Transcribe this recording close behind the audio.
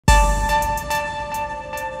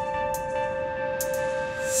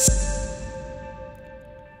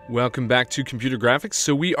Welcome back to Computer Graphics.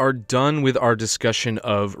 So we are done with our discussion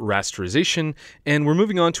of rasterization, and we're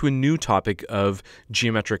moving on to a new topic of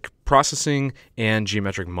geometric processing and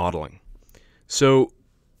geometric modeling. So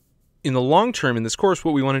in the long term in this course,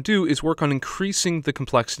 what we want to do is work on increasing the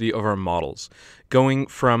complexity of our models, going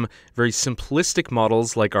from very simplistic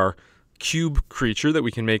models like our cube creature that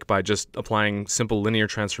we can make by just applying simple linear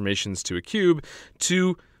transformations to a cube,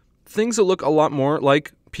 to things that look a lot more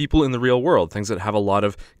like people in the real world, things that have a lot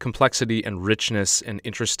of complexity and richness and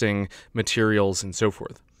interesting materials and so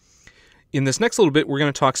forth. In this next little bit, we're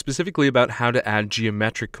going to talk specifically about how to add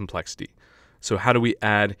geometric complexity. So how do we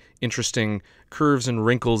add interesting curves and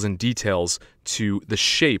wrinkles and details to the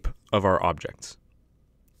shape of our objects?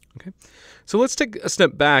 Okay, so let's take a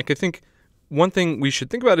step back. I think one thing we should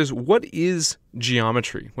think about is, what is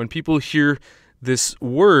geometry? When people hear this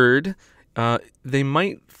word, they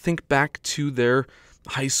might think back to their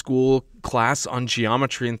high school class on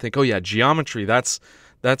geometry and think, oh yeah, geometry, that's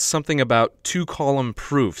something about two-column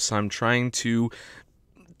proofs. I'm trying to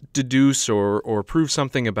deduce or prove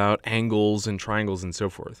something about angles and triangles and so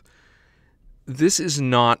forth. This is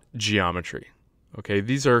not geometry. Okay,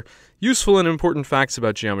 these are useful and important facts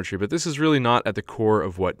about geometry, but this is really not at the core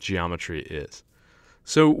of what geometry is.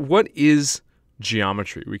 So what is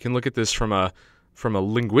geometry? We can look at this from a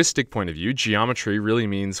linguistic point of view. Geometry really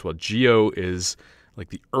means, well, geo is like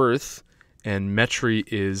the earth, and metry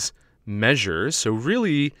is measure. So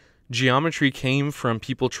really, geometry came from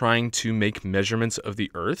people trying to make measurements of the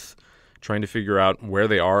earth, trying to figure out where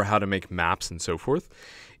they are, how to make maps, and so forth.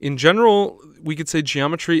 In general, we could say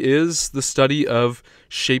geometry is the study of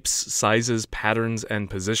shapes, sizes, patterns, and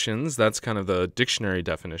positions. That's kind of the dictionary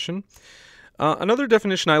definition. Another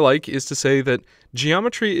definition I like is to say that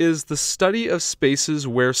geometry is the study of spaces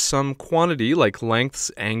where some quantity, like lengths,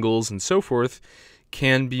 angles, and so forth,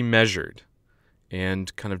 can be measured.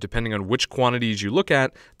 And kind of depending on which quantities you look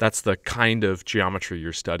at, that's the kind of geometry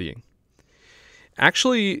you're studying.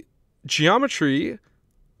 Actually, geometry,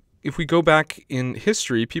 if we go back in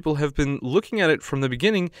history, people have been looking at it from the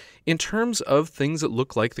beginning in terms of things that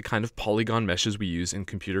look like the kind of polygon meshes we use in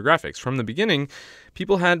computer graphics. From the beginning,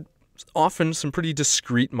 people had often some pretty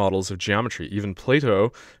discrete models of geometry. Even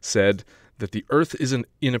Plato said that the earth is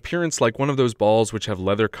in appearance like one of those balls which have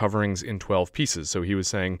leather coverings in 12 pieces. So he was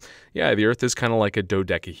saying, yeah, the earth is kind of like a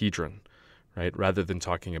dodecahedron, right? Rather than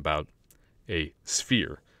talking about a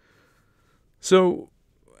sphere. So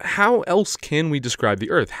how else can we describe the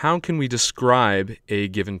earth? How can we describe a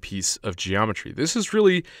given piece of geometry? This is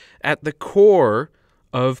really at the core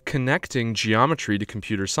of connecting geometry to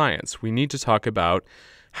computer science. We need to talk about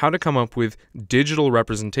how to come up with digital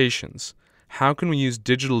representations. How can we use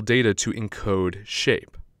digital data to encode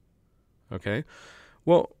shape? Okay,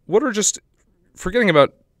 well, forgetting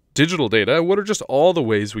about digital data, what are just all the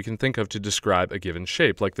ways we can think of to describe a given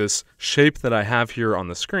shape? Like this shape that I have here on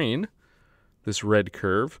the screen, this red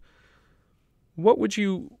curve. How would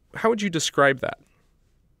you describe that?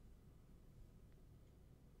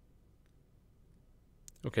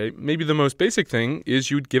 Okay, maybe the most basic thing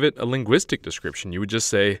is you'd give it a linguistic description. You would just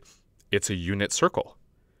say, it's a unit circle.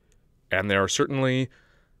 And there are certainly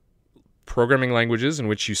programming languages in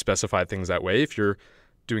which you specify things that way. If you're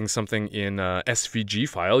doing something in a SVG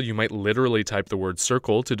file, you might literally type the word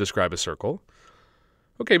circle to describe a circle.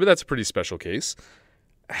 Okay, but that's a pretty special case.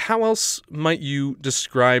 How else might you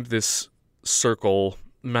describe this circle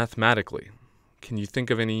mathematically? Can you think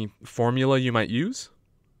of any formula you might use?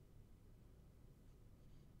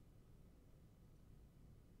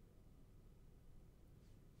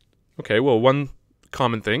 Okay, well, one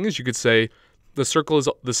common thing is you could say the circle is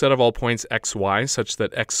the set of all points x, y, such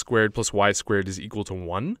that x squared plus y squared is equal to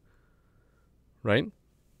 1, right?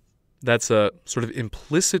 That's a sort of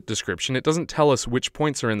implicit description. It doesn't tell us which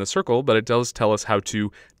points are in the circle, but it does tell us how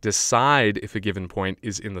to decide if a given point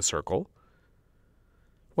is in the circle.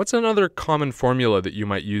 What's another common formula that you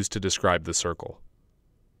might use to describe the circle?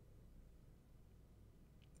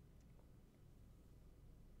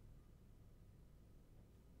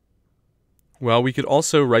 Well, we could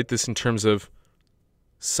also write this in terms of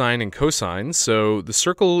sine and cosine. So the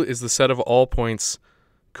circle is the set of all points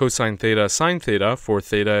cosine theta, sine theta for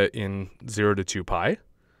theta in 0 to 2 pi.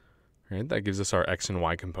 Right? That gives us our x and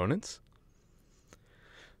y components.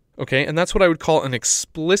 Okay, and that's what I would call an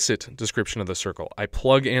explicit description of the circle. I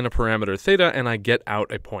plug in a parameter theta and I get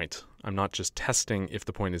out a point. I'm not just testing if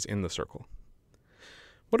the point is in the circle.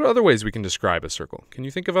 What are other ways we can describe a circle? Can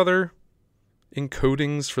you think of other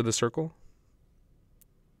encodings for the circle?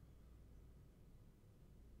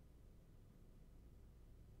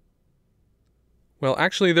 Well,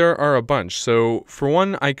 actually, there are a bunch. So for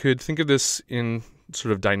one, I could think of this in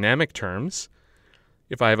sort of dynamic terms,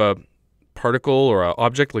 if I have a particle or an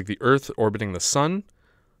object like the Earth orbiting the sun,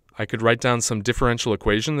 I could write down some differential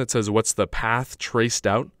equation that says what's the path traced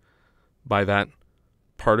out by that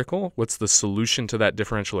particle, what's the solution to that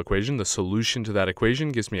differential equation. The solution to that equation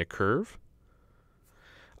gives me a curve.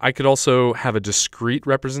 I could also have a discrete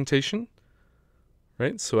representation,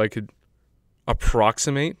 right? So I could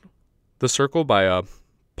approximate the circle by a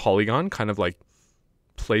polygon, kind of like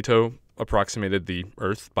Plato approximated the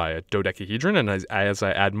Earth by a dodecahedron. And as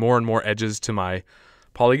I add more and more edges to my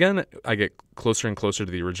polygon, I get closer and closer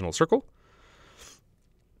to the original circle.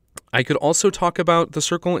 I could also talk about the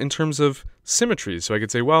circle in terms of symmetry. So I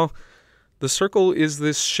could say, well, the circle is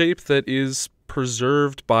this shape that is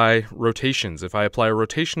preserved by rotations. If I apply a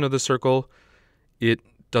rotation to the circle, it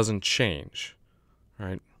doesn't change,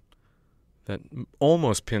 right? That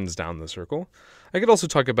almost pins down the circle. I could also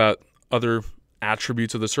talk about other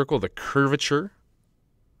attributes of the circle, the curvature.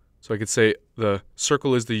 So I could say the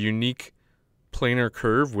circle is the unique planar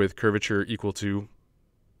curve with curvature equal to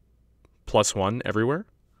 +1 everywhere.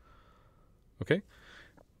 Okay.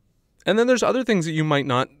 And then there's other things that you might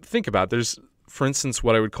not think about. There's, for instance,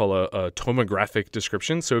 what I would call a tomographic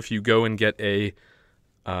description. So if you go and get a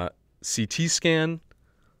CT scan,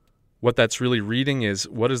 what that's really reading is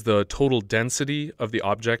what is the total density of the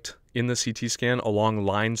object in the CT scan along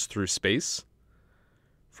lines through space.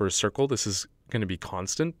 For a circle, this is going to be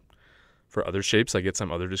constant. For other shapes, I get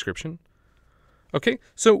some other description. Okay,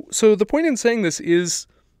 so the point in saying this is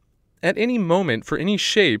at any moment, for any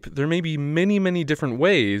shape, there may be many, many different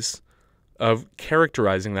ways of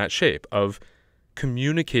characterizing that shape, of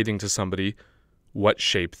communicating to somebody what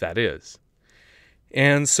shape that is.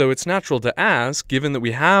 And so it's natural to ask, given that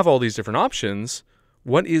we have all these different options,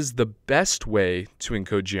 what is the best way to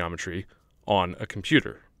encode geometry on a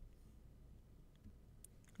computer?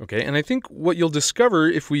 Okay, and I think what you'll discover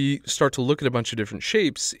if we start to look at a bunch of different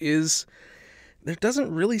shapes is there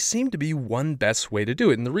doesn't really seem to be one best way to do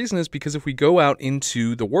it. And the reason is because if we go out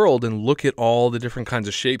into the world and look at all the different kinds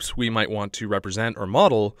of shapes we might want to represent or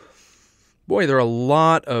model, boy, there are a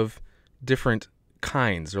lot of different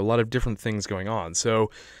kinds. There are a lot of different things going on. So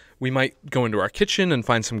we might go into our kitchen and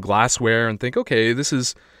find some glassware and think, okay, this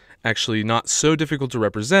is actually not so difficult to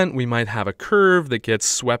represent. We might have a curve that gets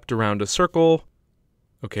swept around a circle.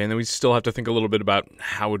 Okay, and then we still have to think a little bit about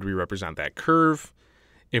how would we represent that curve.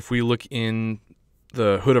 If we look in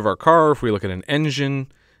the hood of our car, if we look at an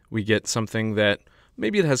engine, we get something that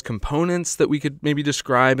maybe it has components that we could maybe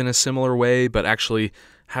describe in a similar way, but actually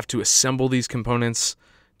have to assemble these components,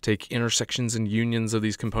 take intersections and unions of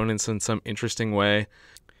these components in some interesting way.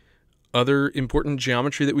 Other important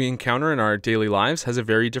geometry that we encounter in our daily lives has a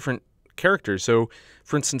very different character. So,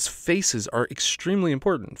 for instance, faces are extremely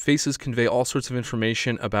important. Faces convey all sorts of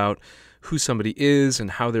information about who somebody is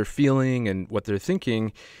and how they're feeling and what they're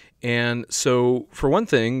thinking. And so, for one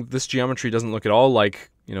thing, this geometry doesn't look at all like,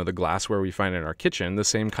 the glassware we find in our kitchen. The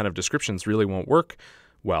same kind of descriptions really won't work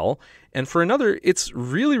well. And for another, it's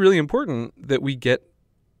really, really important that we get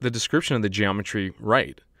the description of the geometry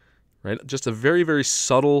right? Just a very, very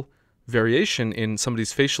subtle variation in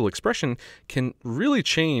somebody's facial expression can really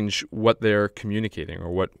change what they're communicating or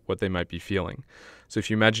what they might be feeling. So if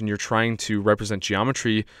you imagine you're trying to represent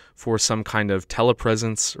geometry for some kind of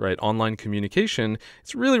telepresence, right, online communication,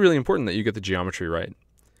 it's really, really important that you get the geometry right.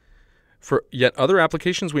 For yet other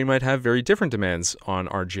applications, we might have very different demands on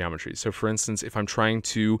our geometry. So for instance, if I'm trying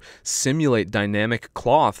to simulate dynamic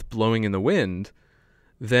cloth blowing in the wind,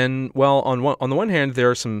 then, well, on the one hand,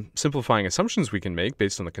 there are some simplifying assumptions we can make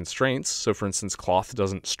based on the constraints. So for instance, cloth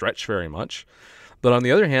doesn't stretch very much. But on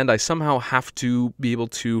the other hand, I somehow have to be able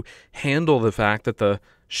to handle the fact that the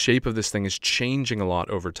shape of this thing is changing a lot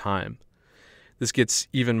over time. This gets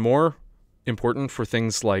even more important for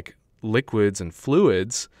things like liquids and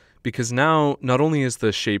fluids, because now not only is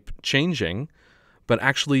the shape changing, but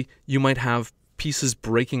actually you might have pieces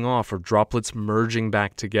breaking off or droplets merging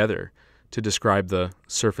back together to describe the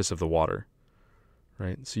surface of the water,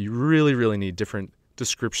 right? So you really, really need different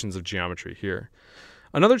descriptions of geometry here.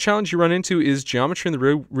 Another challenge you run into is geometry in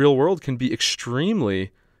the real world can be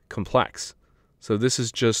extremely complex. So this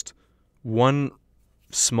is just one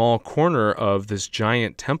small corner of this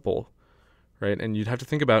giant temple, right? And you'd have to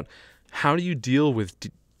think about how do you deal with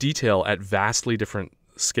detail at vastly different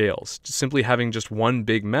scales? Simply having just one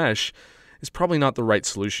big mesh is probably not the right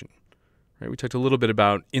solution. Right, we talked a little bit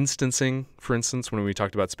about instancing, for instance, when we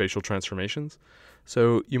talked about spatial transformations.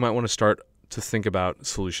 So you might want to start to think about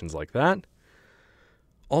solutions like that.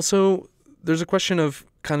 Also, there's a question of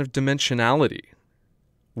kind of dimensionality.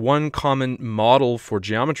 One common model for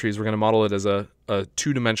geometry is we're going to model it as a a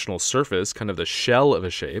two-dimensional surface, kind of the shell of a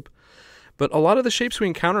shape. But a lot of the shapes we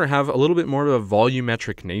encounter have a little bit more of a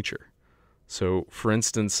volumetric nature. So, for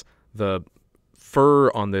instance, the fur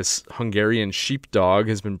on this Hungarian sheepdog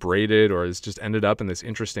has been braided or has just ended up in this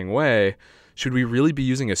interesting way. Should we really be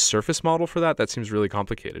using a surface model for that? That seems really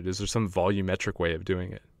complicated. Is there some volumetric way of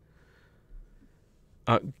doing it?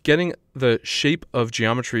 Getting the shape of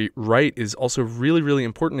geometry right is also really, really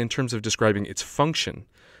important in terms of describing its function.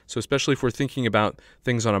 So especially if we're thinking about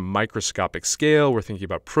things on a microscopic scale, we're thinking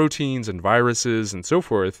about proteins and viruses and so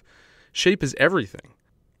forth, shape is everything,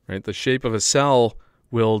 right? The shape of a cell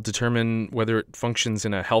will determine whether it functions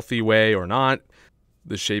in a healthy way or not.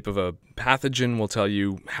 The shape of a pathogen will tell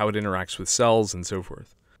you how it interacts with cells and so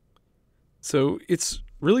forth. So it's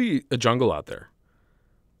really a jungle out there.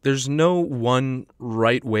 There's no one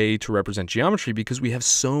right way to represent geometry because we have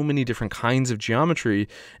so many different kinds of geometry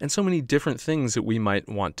and so many different things that we might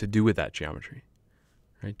want to do with that geometry.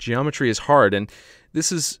 Right? Geometry is hard, and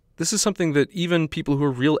this is something that even people who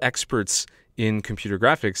are real experts in computer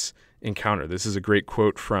graphics encounter. This is a great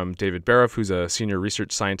quote from David Baroff, who's a senior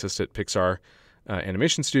research scientist at Pixar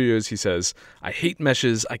Animation Studios. He says, "I hate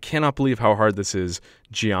meshes. I cannot believe how hard this is.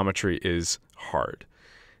 Geometry is hard."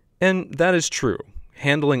 And that is true.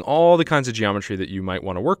 Handling all the kinds of geometry that you might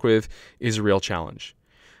want to work with is a real challenge.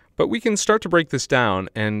 But we can start to break this down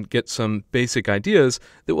and get some basic ideas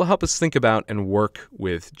that will help us think about and work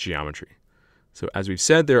with geometry. So as we've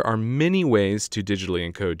said, there are many ways to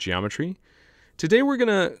digitally encode geometry. Today we're going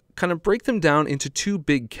to kind of break them down into two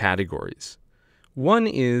big categories. One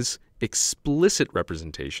is explicit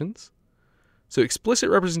representations. So explicit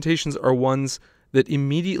representations are ones that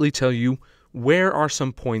immediately tell you where are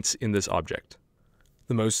some points in this object.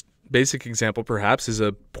 The most basic example, perhaps, is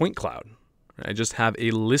a point cloud. I just have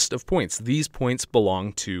a list of points. These points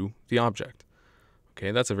belong to the object.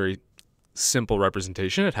 Okay, that's a very simple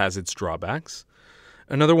representation. It has its drawbacks.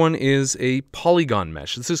 Another one is a polygon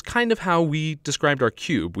mesh. This is kind of how we described our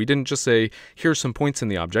cube. We didn't just say, here's some points in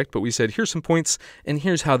the object, but we said, here's some points, and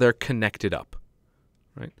here's how they're connected up.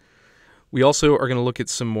 Right? We also are going to look at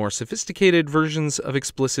some more sophisticated versions of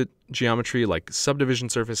explicit geometry like subdivision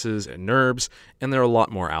surfaces and NURBS, and there are a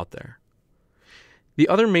lot more out there. The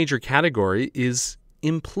other major category is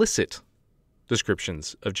implicit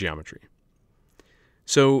descriptions of geometry.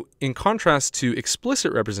 So in contrast to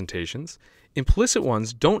explicit representations, implicit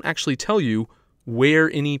ones don't actually tell you where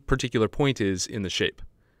any particular point is in the shape.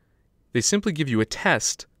 They simply give you a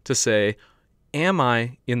test to say, am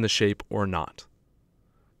I in the shape or not?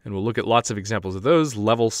 And we'll look at lots of examples of those: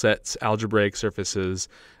 level sets, algebraic surfaces,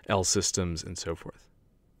 L systems, and so forth.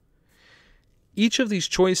 Each of these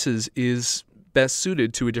choices is best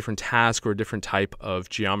suited to a different task or a different type of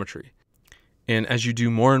geometry. And as you do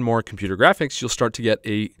more and more computer graphics, you'll start to get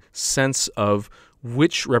a sense of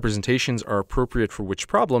which representations are appropriate for which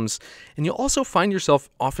problems, and you'll also find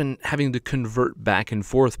yourself often having to convert back and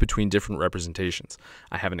forth between different representations.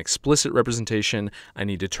 I have an explicit representation, I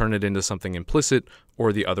need to turn it into something implicit,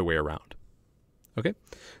 or the other way around. Okay,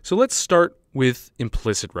 so let's start with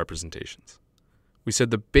implicit representations. We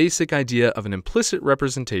said the basic idea of an implicit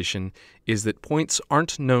representation is that points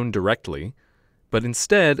aren't known directly, but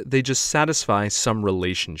instead they just satisfy some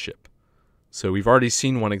relationship. So we've already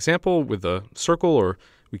seen one example with a circle, or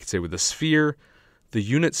we could say with a sphere. The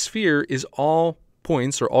unit sphere is all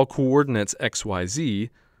points or all coordinates x, y, z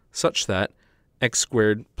such that x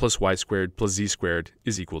squared plus y squared plus z squared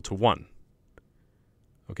is equal to 1.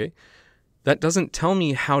 Okay? That doesn't tell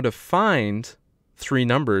me how to find three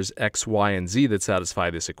numbers x, y, and z that satisfy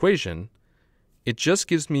this equation. It just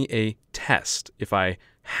gives me a test. If I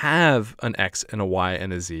have an x and a y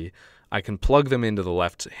and a z, I can plug them into the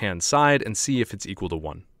left-hand side and see if it's equal to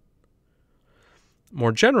 1.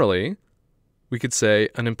 More generally, we could say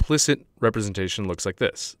an implicit representation looks like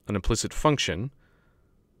this. An implicit function,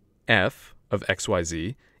 f of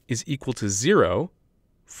xyz, is equal to 0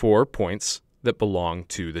 for points that belong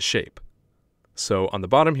to the shape. So on the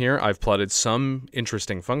bottom here, I've plotted some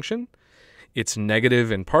interesting function. It's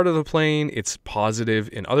negative in part of the plane, it's positive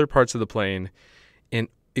in other parts of the plane, and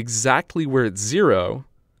exactly where it's 0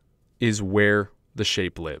 is where the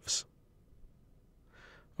shape lives.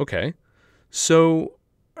 Okay, so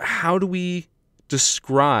how do we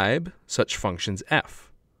describe such functions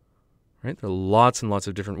f? Right? There are lots and lots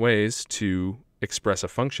of different ways to express a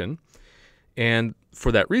function, and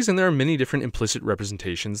for that reason, there are many different implicit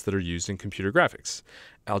representations that are used in computer graphics.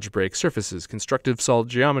 Algebraic surfaces, constructive solid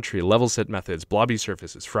geometry, level set methods, blobby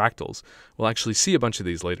surfaces, fractals. We'll actually see a bunch of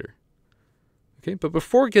these later. Okay, but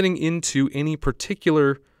before getting into any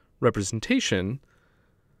particular representation,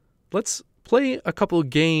 let's play a couple of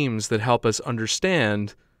games that help us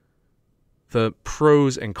understand the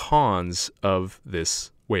pros and cons of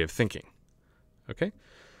this way of thinking. Okay?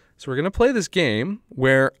 So we're going to play this game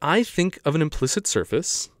where I think of an implicit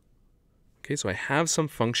surface. Okay, so I have some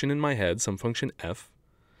function in my head, some function f,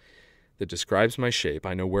 that describes my shape.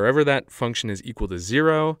 I know wherever that function is equal to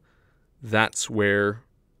 0, that's where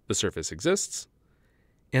the surface exists.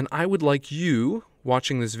 And I would like you,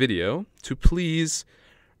 watching this video, to please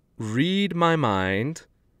read my mind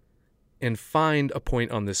and find a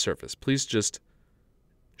point on this surface. Please just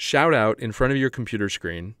shout out in front of your computer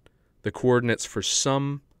screen the coordinates for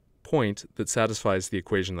some point that satisfies the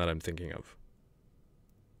equation that I'm thinking of.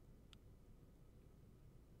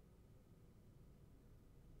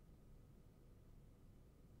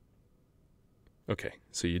 Okay,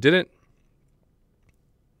 so you did it.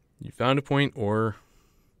 You found a point, or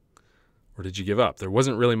did you give up? There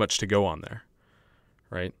wasn't really much to go on there,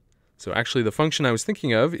 right? So actually the function I was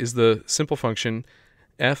thinking of is the simple function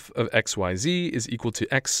f of xyz is equal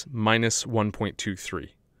to x minus 1.23.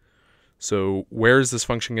 So where is this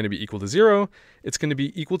function going to be equal to 0? It's going to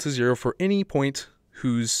be equal to 0 for any point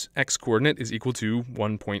whose x-coordinate is equal to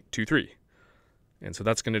 1.23. And so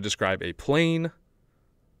that's going to describe a plane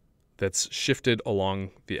that's shifted along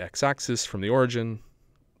the x-axis from the origin,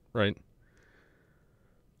 right?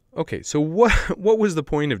 Okay, so what was the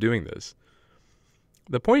point of doing this?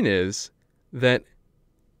 The point is that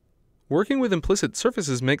working with implicit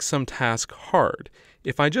surfaces makes some task hard.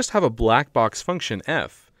 If I just have a black box function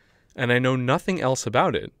f, and I know nothing else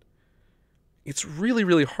about it, it's really,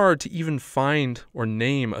 really hard to even find or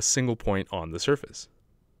name a single point on the surface.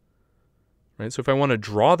 Right? So if I want to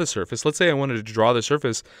draw the surface, let's say I wanted to draw the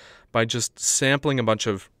surface by just sampling a bunch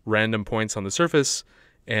of random points on the surface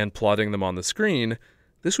and plotting them on the screen,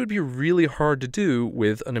 this would be really hard to do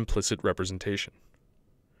with an implicit representation.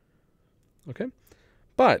 Okay?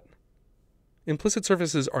 But implicit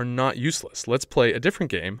surfaces are not useless. Let's play a different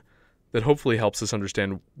game that hopefully helps us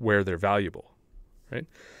understand where they're valuable, right?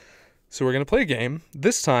 So we're going to play a game.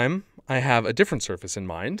 This time, I have a different surface in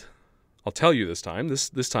mind. I'll tell you this time.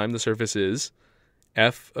 This time, the surface is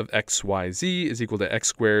f of xyz is equal to x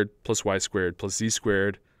squared plus y squared plus z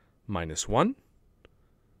squared minus 1.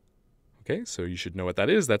 Okay, so you should know what that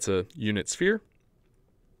is. That's a unit sphere,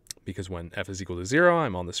 because when f is equal to 0,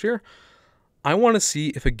 I'm on the sphere. I want to see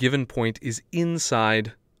if a given point is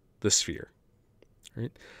inside the sphere,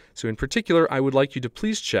 right? So in particular, I would like you to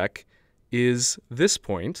please check, is this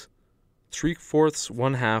point, 3/4,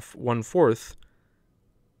 1/2, 1/4,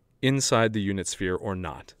 inside the unit sphere or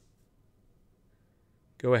not?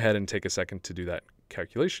 Go ahead and take a second to do that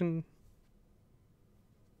calculation.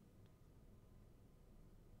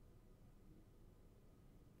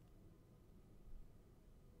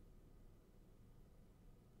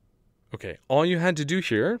 Okay, all you had to do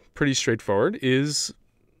here, pretty straightforward, is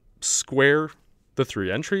square the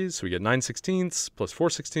three entries. So we get 9/16 plus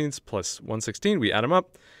 4/16 plus 1/16. We add them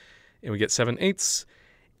up, and we get 7/8.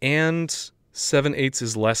 And 7/8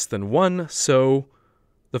 is less than 1, so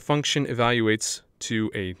the function evaluates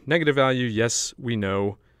to a negative value. Yes, we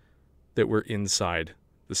know that we're inside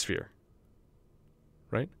the sphere,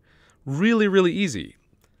 right? Really, really easy.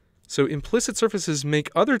 So implicit surfaces make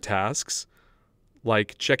other tasks,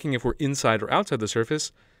 like checking if we're inside or outside the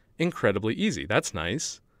surface, incredibly easy. That's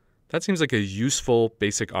nice. That seems like a useful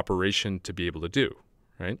basic operation to be able to do,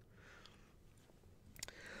 right?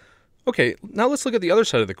 Okay, now let's look at the other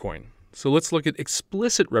side of the coin. So let's look at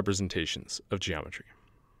explicit representations of geometry.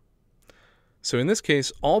 So in this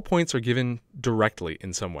case, all points are given directly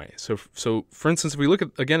in some way. So for instance, if we look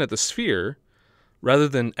again at the sphere, rather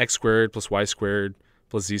than x squared plus y squared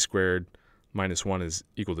plus z squared minus 1 is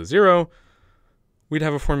equal to 0, we'd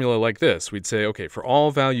have a formula like this. We'd say, okay, for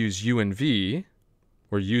all values u and v,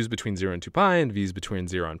 where u is between 0 and 2 pi and v is between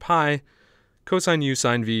 0 and pi, cosine u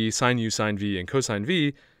sine v, sine u sine v, and cosine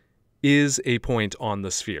v is a point on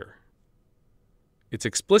the sphere. It's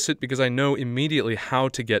explicit because I know immediately how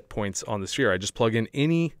to get points on the sphere. I just plug in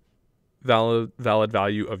any valid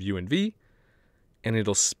value of u and v, and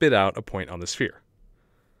it'll spit out a point on the sphere.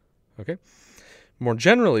 Okay? More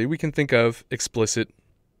generally, we can think of explicit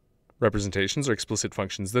representations or explicit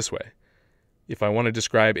functions this way. If I want to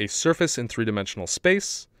describe a surface in three-dimensional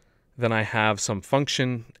space, then I have some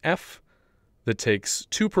function f that takes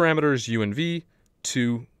two parameters u and v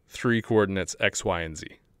to three coordinates x, y, and z.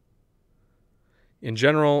 In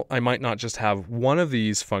general, I might not just have one of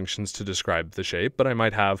these functions to describe the shape, but I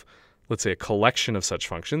might have, let's say, a collection of such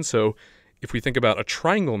functions. So if we think about a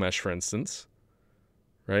triangle mesh, for instance,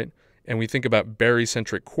 right, and we think about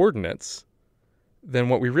barycentric coordinates, then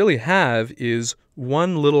what we really have is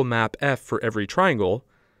one little map f for every triangle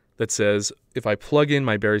that says, if I plug in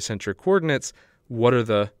my barycentric coordinates, what are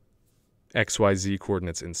the XYZ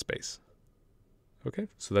coordinates in space? Okay,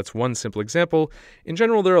 so that's one simple example. In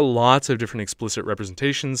general, there are lots of different explicit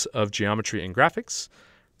representations of geometry in graphics.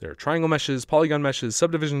 There are triangle meshes, polygon meshes,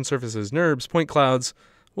 subdivision surfaces, NURBS, point clouds.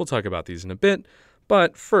 We'll talk about these in a bit.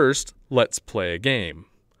 But first, let's play a game.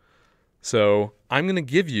 So I'm going to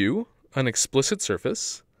give you an explicit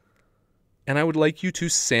surface, and I would like you to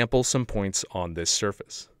sample some points on this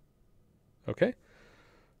surface. Okay?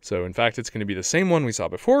 So in fact, it's going to be the same one we saw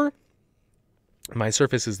before. My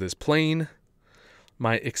surface is this plane.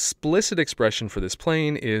 My explicit expression for this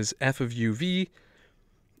plane is f of uv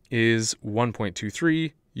is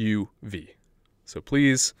 1.23 uv. So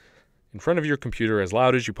please, in front of your computer as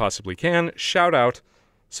loud as you possibly can, shout out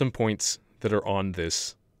some points that are on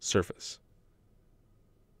this surface.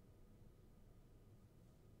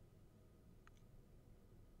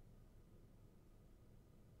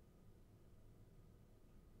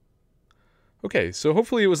 Okay, so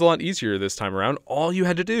hopefully it was a lot easier this time around. All you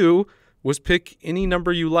had to do was pick any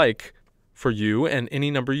number you like for u and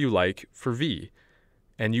any number you like for v,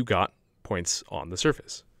 and you got points on the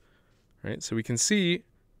surface. Right? So we can see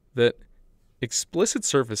that explicit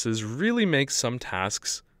surfaces really make some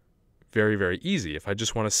tasks very, very easy. If I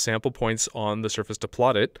just want to sample points on the surface to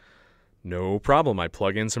plot it, no problem. I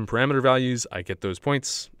plug in some parameter values, I get those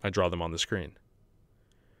points, I draw them on the screen.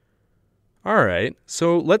 All right,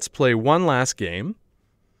 so let's play one last game.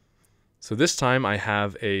 So this time I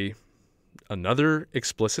have another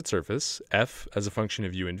explicit surface, f as a function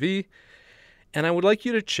of u and v, and I would like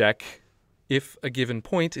you to check if a given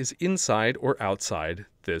point is inside or outside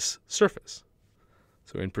this surface.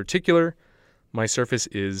 So in particular, my surface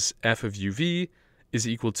is f of uv is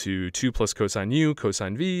equal to 2 plus cosine u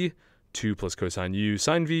cosine v, 2 plus cosine u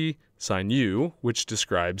sine v sine u, which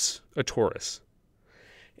describes a torus.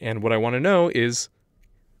 And what I want to know is,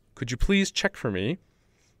 could you please check for me,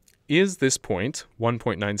 is this point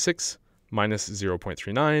 1.96 minus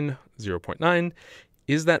 0.39, 0.9,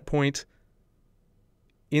 is that point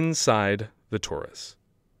inside the torus?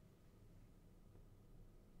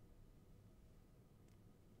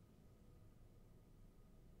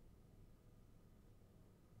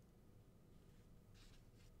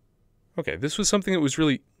 Okay, this was something that was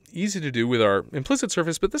really easy to do with our implicit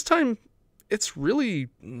surface, but this time it's really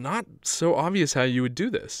not so obvious how you would do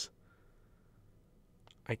this.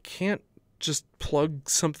 I can't just plug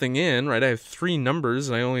something in, right? I have 3 numbers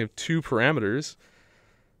and I only have 2 parameters.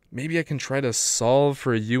 Maybe I can try to solve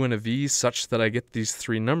for a u and a v such that I get these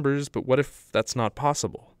 3 numbers, but what if that's not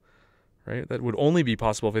possible, right? That would only be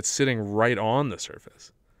possible if it's sitting right on the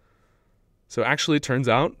surface. So actually it turns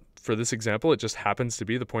out, for this example, it just happens to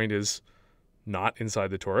be the point is not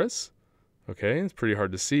inside the torus. Okay, it's pretty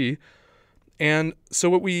hard to see. And so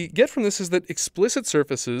what we get from this is that explicit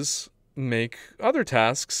surfaces make other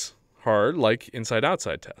tasks hard, like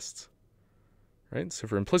inside-outside tests. Right? So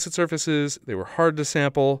for implicit surfaces, they were hard to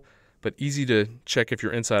sample, but easy to check if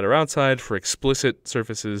you're inside or outside. For explicit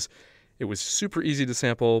surfaces, it was super easy to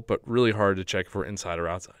sample, but really hard to check if we're inside or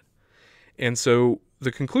outside. And so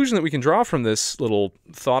the conclusion that we can draw from this little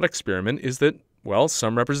thought experiment is that, well,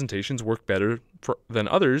 some representations work better than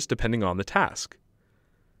others depending on the task.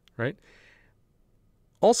 Right?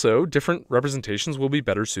 Also, different representations will be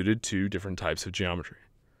better suited to different types of geometry.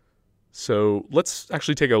 So let's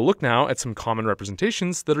actually take a look now at some common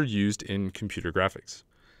representations that are used in computer graphics.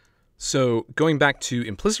 So going back to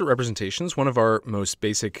implicit representations, one of our most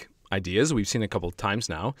basic ideas we've seen a couple of times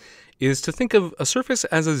now is to think of a surface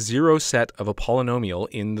as a 0 set of a polynomial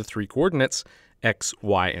in the 3 coordinates x,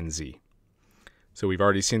 y, and z. So we've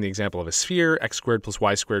already seen the example of a sphere, x squared plus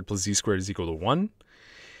y squared plus z squared is equal to 1.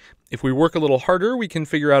 If we work a little harder, we can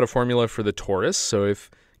figure out a formula for the torus. So if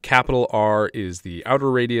capital R is the outer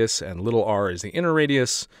radius and little r is the inner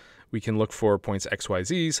radius, we can look for points x, y,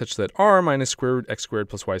 z such that r minus square root x squared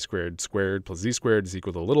plus y squared squared plus z squared is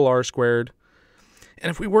equal to little r squared. And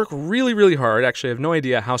if we work really, really hard, actually I have no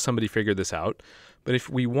idea how somebody figured this out, but if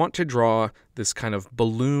we want to draw this kind of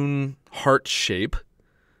balloon heart shape,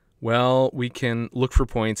 well, we can look for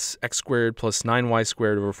points x squared plus 9y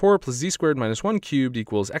squared over 4 plus z squared minus 1 cubed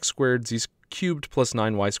equals x squared z cubed plus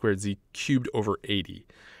 9y squared z cubed over 80.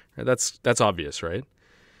 Right? That's obvious, right?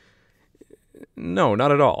 No,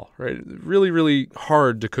 not at all, right? Really, really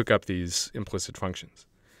hard to cook up these implicit functions.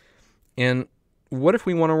 And what if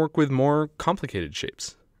we want to work with more complicated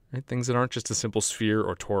shapes, right? Things that aren't just a simple sphere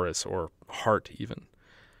or torus or heart even,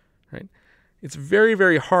 right? It's very,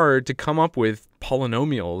 very hard to come up with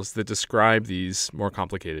polynomials that describe these more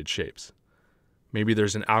complicated shapes. Maybe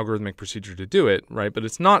there's an algorithmic procedure to do it, right? But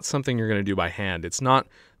it's not something you're going to do by hand. It's not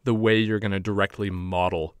the way you're going to directly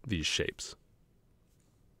model these shapes.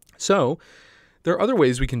 So there are other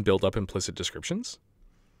ways we can build up implicit descriptions.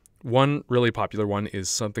 One really popular one is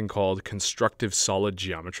something called constructive solid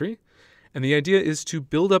geometry. And the idea is to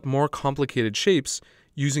build up more complicated shapes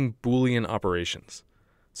using Boolean operations.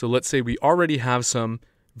 So let's say we already have some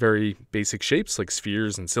very basic shapes like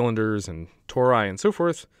spheres and cylinders and tori and so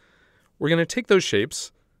forth. We're going to take those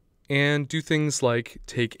shapes and do things like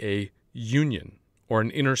take a union or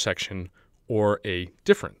an intersection or a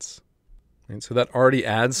difference. Right? So that already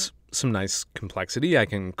adds some nice complexity. I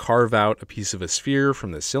can carve out a piece of a sphere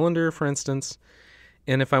from the cylinder, for instance.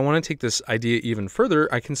 And if I want to take this idea even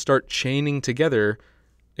further, I can start chaining together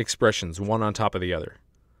expressions one on top of the other.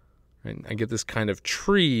 Right? I get this kind of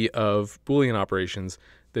tree of Boolean operations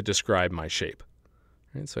that describe my shape.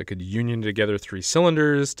 Right? So I could union together three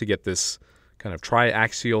cylinders to get this kind of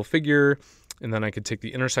triaxial figure, and then I could take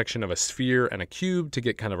the intersection of a sphere and a cube to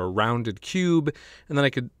get kind of a rounded cube, and then I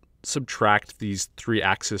could subtract these three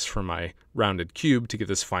axes from my rounded cube to get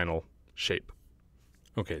this final shape.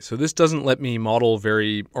 Okay, so this doesn't let me model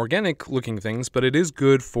very organic looking things, but it is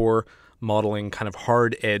good for modeling kind of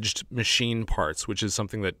hard-edged machine parts, which is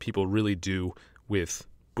something that people really do with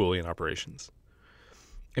Boolean operations.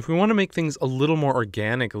 If we want to make things a little more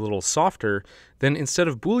organic, a little softer, then instead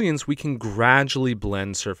of Booleans, we can gradually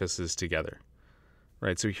blend surfaces together.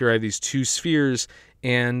 Right? So here I have these two spheres,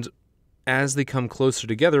 and as they come closer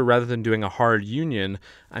together, rather than doing a hard union,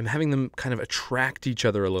 I'm having them kind of attract each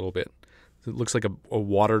other a little bit. So it looks like a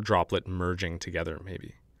water droplet merging together,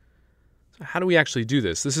 maybe. So how do we actually do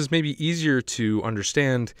this? This is maybe easier to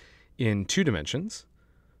understand in 2 dimensions.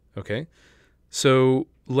 Okay, so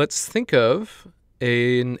let's think of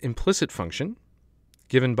an implicit function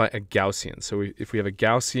given by a Gaussian. So if we have a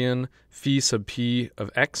Gaussian phi sub p of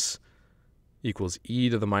x equals e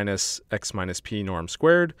to the minus x minus p norm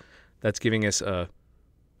squared, that's giving us a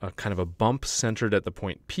kind of a bump centered at the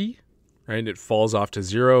point P, right? It falls off to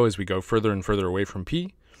 0 as we go further and further away from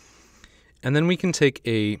P. And then we can take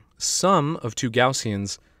a sum of 2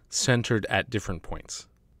 Gaussians centered at different points.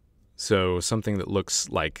 So something that looks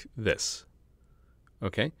like this,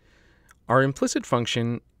 okay? Our implicit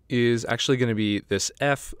function is actually going to be this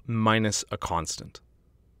f minus a constant,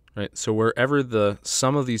 right? So wherever the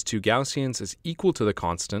sum of these 2 Gaussians is equal to the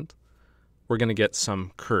constant, we're going to get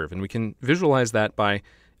some curve. And we can visualize that by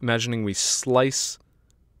imagining we slice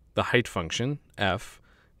the height function, f,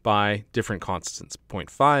 by different constants,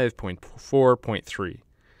 0.5, 0.4, 0.3.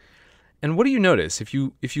 And what do you notice? If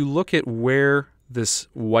you look at where this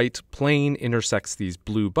white plane intersects these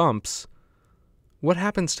blue bumps, what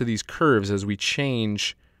happens to these curves as we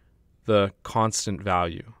change the constant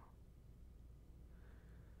value?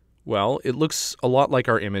 Well, it looks a lot like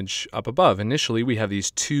our image up above. Initially, we have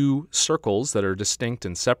these 2 circles that are distinct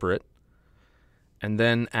and separate. And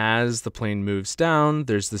then as the plane moves down,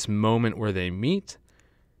 there's this moment where they meet.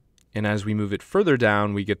 And as we move it further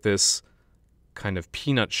down, we get this kind of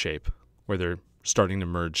peanut shape where they're starting to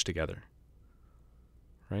merge together.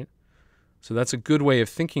 Right? So that's a good way of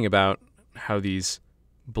thinking about how these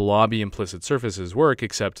blobby implicit surfaces work,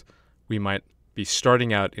 except we might be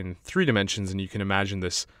starting out in 3 dimensions, and you can imagine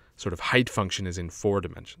this sort of height function is in 4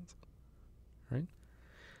 dimensions. Right?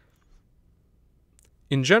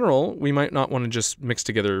 In general, we might not want to just mix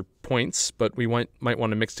together points, but we might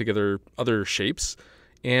want to mix together other shapes.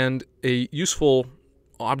 And a useful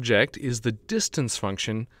object is the distance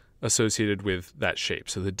function associated with that shape.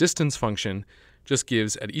 So the distance function just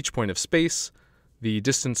gives, at each point of space, the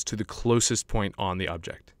distance to the closest point on the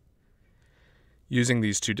object. Using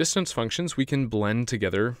these 2 distance functions, we can blend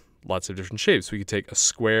together lots of different shapes. We could take a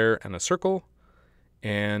square and a circle,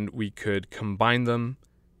 and we could combine them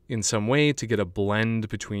in some way to get a blend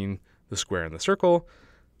between the square and the circle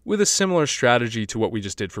with a similar strategy to what we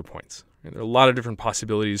just did for points. And there are a lot of different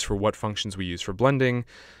possibilities for what functions we use for blending.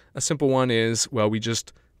 A simple one is, well, we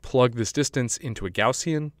just plug this distance into a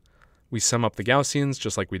Gaussian. We sum up the Gaussians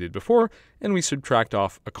just like we did before, and we subtract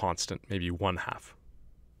off a constant, maybe 1/2.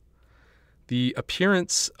 The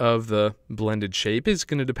appearance of the blended shape is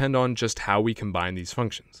going to depend on just how we combine these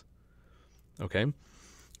functions. Okay?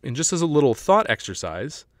 And just as a little thought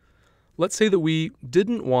exercise, let's say that we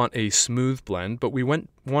didn't want a smooth blend, but we want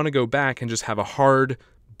to go back and just have a hard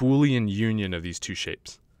Boolean union of these 2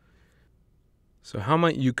 shapes. So how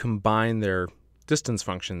might you combine their distance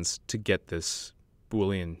functions to get this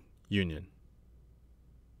Boolean union?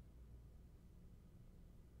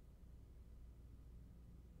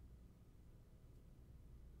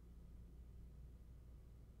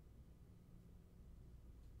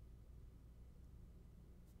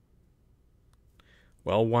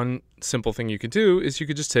 Well, one simple thing you could do is you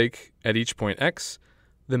could just take, at each point x,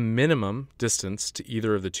 the minimum distance to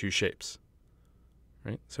either of the two shapes.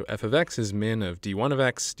 Right? So f of x is min of d1 of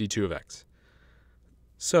x, d2 of x.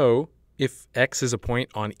 So if x is a point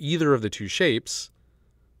on either of the two shapes,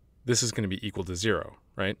 this is going to be equal to 0,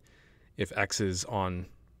 right? If x is on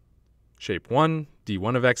shape 1,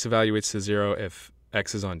 d1 of x evaluates to 0. If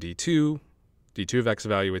x is on d2, d2 of x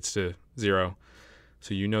evaluates to 0.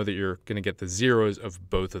 So you know that you're going to get the zeros of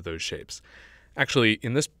both of those shapes. Actually,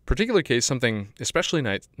 in this particular case, something especially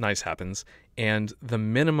nice happens, and the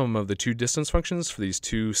minimum of the two distance functions for these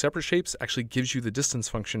two separate shapes actually gives you the distance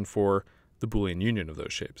function for the Boolean union of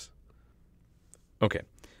those shapes. Okay,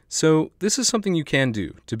 so this is something you can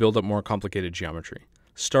do to build up more complicated geometry.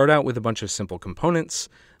 Start out with a bunch of simple components,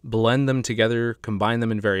 blend them together, combine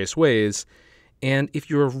them in various ways, and if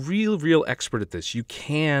you're a real expert at this, you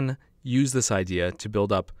can use this idea to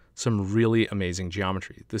build up some really amazing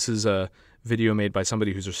geometry. This is a video made by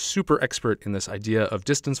somebody who's a super expert in this idea of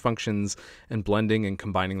distance functions and blending and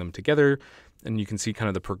combining them together. And you can see kind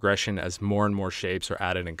of the progression as more and more shapes are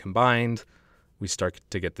added and combined. We start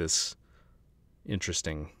to get this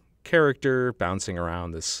interesting character bouncing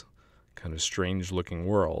around this kind of strange looking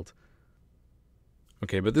world.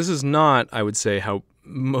 Okay, but this is not, I would say, how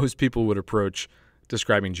most people would approach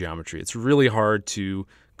describing geometry. It's really hard to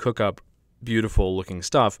cook up beautiful looking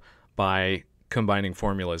stuff by combining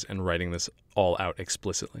formulas and writing this all out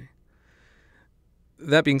explicitly.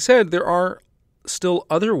 That being said, there are still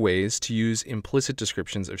other ways to use implicit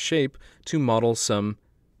descriptions of shape to model some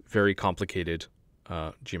very complicated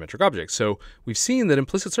geometric objects. So we've seen that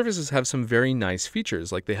implicit surfaces have some very nice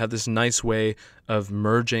features, like they have this nice way of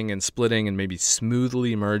merging and splitting and maybe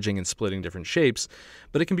smoothly merging and splitting different shapes,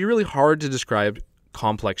 but it can be really hard to describe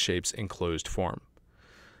complex shapes in closed form.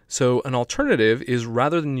 So an alternative is,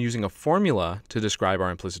 rather than using a formula to describe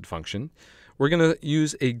our implicit function, we're going to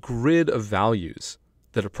use a grid of values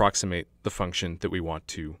that approximate the function that we want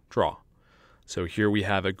to draw. So here we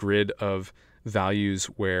have a grid of values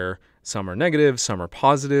where some are negative, some are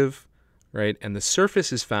positive, right? And the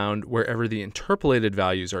surface is found wherever the interpolated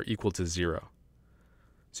values are equal to 0.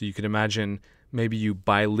 So you can imagine maybe you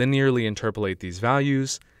bilinearly interpolate these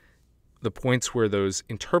values. The points where those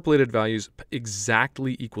interpolated values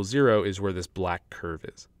exactly equal 0 is where this black curve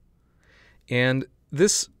is. And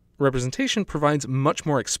this representation provides much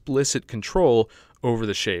more explicit control over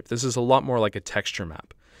the shape. This is a lot more like a texture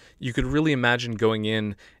map. You could really imagine going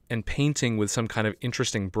in and painting with some kind of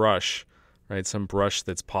interesting brush, right? Some brush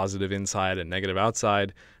that's positive inside and negative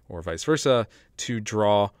outside, or vice versa, to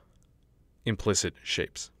draw implicit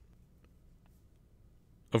shapes.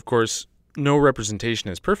 Of course, no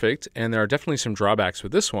representation is perfect, and there are definitely some drawbacks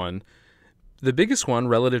with this one. The biggest one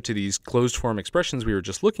relative to these closed form expressions we were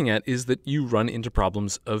just looking at is that you run into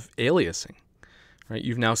problems of aliasing. Right?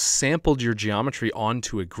 You've now sampled your geometry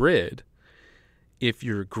onto a grid. If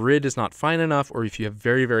your grid is not fine enough, or if you have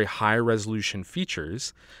very high resolution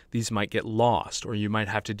features, these might get lost, or you might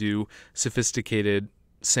have to do sophisticated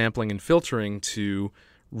sampling and filtering to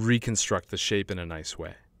reconstruct the shape in a nice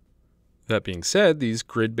way. That being said, these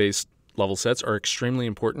grid-based level sets are extremely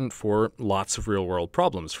important for lots of real-world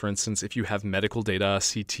problems. For instance, if you have medical data,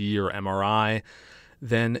 CT or MRI,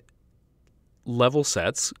 then level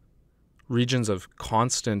sets, regions of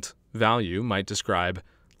constant value, might describe,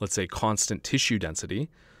 let's say, constant tissue density.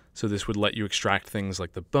 So this would let you extract things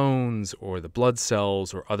like the bones or the blood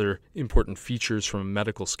cells or other important features from a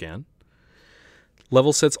medical scan.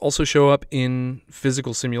 Level sets also show up in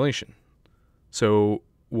physical simulation. So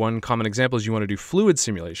one common example is you want to do fluid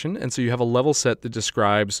simulation, and so you have a level set that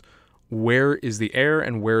describes where is the air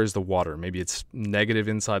and where is the water. Maybe it's negative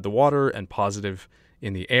inside the water and positive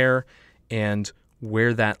in the air, and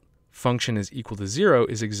where that function is equal to 0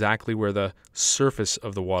 is exactly where the surface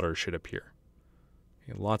of the water should appear.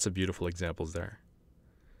 Okay, lots of beautiful examples there.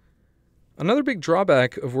 Another big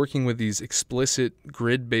drawback of working with these explicit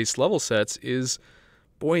grid-based level sets is,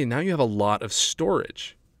 boy, now you have a lot of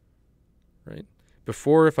storage, right?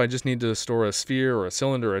 Before, if I just need to store a sphere or a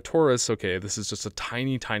cylinder or a torus, okay, this is just a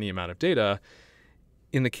tiny amount of data.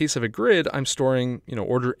 In the case of a grid, I'm storing,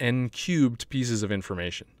 order n cubed pieces of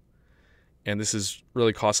information. And this is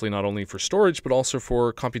really costly not only for storage, but also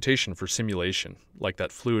for computation, for simulation, like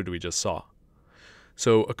that fluid we just saw.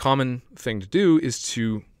 So a common thing to do is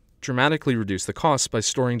to dramatically reduce the costs by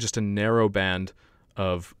storing just a narrow band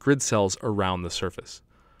of grid cells around the surface.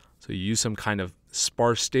 So you use some kind of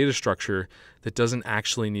sparse data structure that doesn't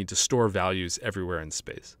actually need to store values everywhere in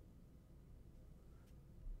space.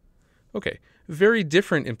 Okay, very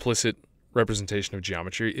different implicit representation of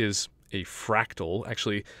geometry is a fractal.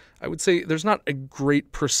 Actually, I would say there's not a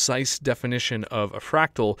great precise definition of a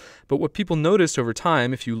fractal, but what people noticed over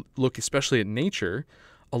time, if you look especially at nature,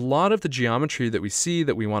 a lot of the geometry that we see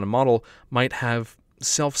that we want to model might have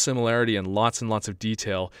self-similarity and lots of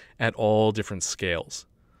detail at all different scales.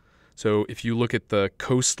 So if you look at the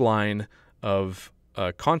coastline of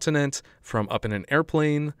a continent from up in an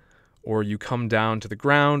airplane, or you come down to the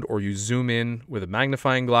ground, or you zoom in with a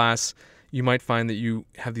magnifying glass, you might find that you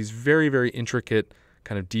have these very, very intricate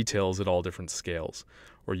kind of details at all different scales.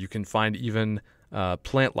 Or you can find even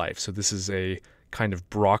plant life. So this is a kind of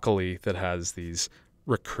broccoli that has these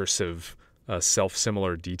recursive,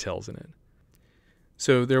 self-similar details in it.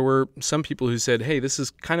 So there were some people who said, hey, this is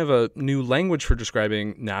kind of a new language for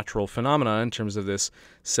describing natural phenomena in terms of this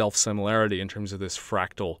self-similarity, in terms of this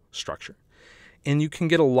fractal structure. And you can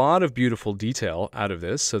get a lot of beautiful detail out of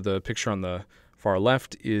this. So the picture on the far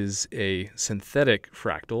left is a synthetic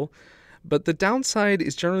fractal. But the downside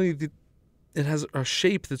is generally it has a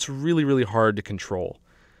shape that's really, really hard to control.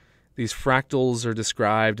 These fractals are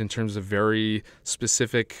described in terms of very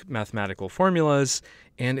specific mathematical formulas,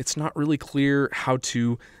 and it's not really clear how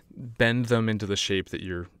to bend them into the shape that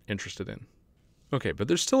you're interested in. Okay, but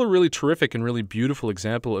there's still a really terrific and really beautiful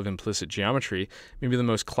example of implicit geometry. Maybe the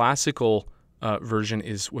most classical version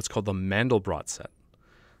is what's called the Mandelbrot set.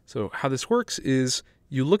 So how this works is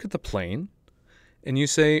you look at the plane, and you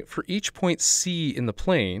say, for each point C in the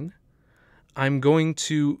plane, I'm going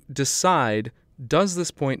to decide, does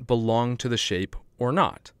this point belong to the shape or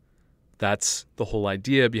not? That's the whole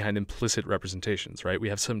idea behind implicit representations, right? We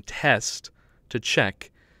have some test to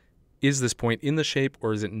check, is this point in the shape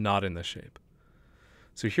or is it not in the shape?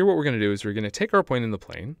 So here what we're going to do is we're going to take our point in the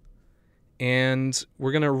plane and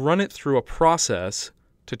we're going to run it through a process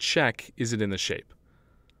to check, is it in the shape?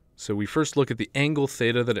 So we first look at the angle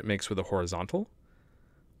theta that it makes with a horizontal.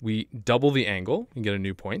 We double the angle and get a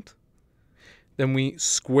new point. Then we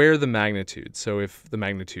square the magnitude. So if the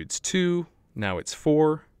magnitude's 2, now it's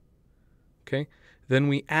 4. Okay. Then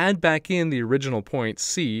we add back in the original point,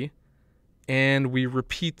 C, and we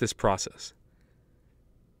repeat this process.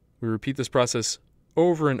 We repeat this process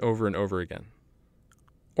over and over and over again.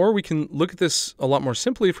 Or we can look at this a lot more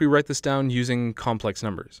simply if we write this down using complex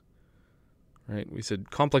numbers. Right? We said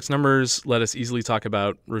complex numbers let us easily talk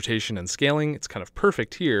about rotation and scaling. It's kind of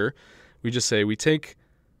perfect here. We just say we take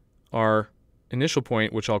our initial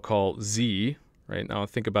point, which I'll call Z. Right? Now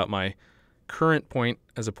think about my current point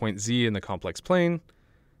as a point Z in the complex plane,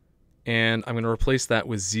 and I'm going to replace that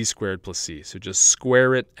with Z squared plus C. So just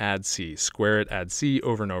square it, add C, square it, add C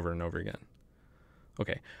over and over and over again.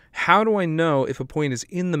 Okay, how do I know if a point is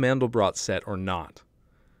in the Mandelbrot set or not?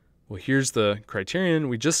 Well, here's the criterion.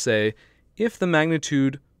 We just say if the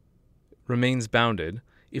magnitude remains bounded,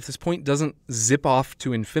 if this point doesn't zip off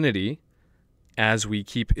to infinity as we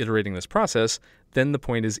keep iterating this process, then the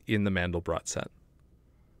point is in the Mandelbrot set.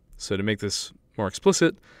 So to make this more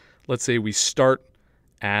explicit, let's say we start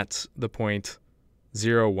at the point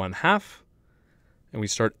 0, 1 half, and we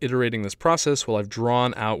start iterating this process. Well, I've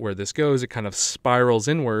drawn out where this goes. It kind of spirals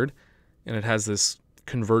inward, and it has this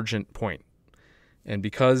convergent point. And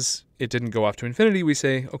because it didn't go off to infinity, we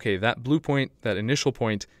say, okay, that blue point, that initial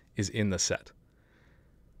point, is in the set.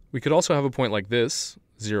 We could also have a point like this,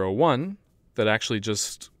 0, 1, that actually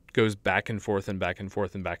just goes back and forth and back and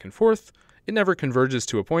forth and back and forth. It never converges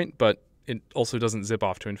to a point, but it also doesn't zip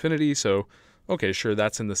off to infinity. So, okay, sure,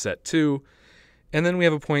 that's in the set too. And then we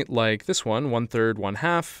have a point like this one, 1/3, 1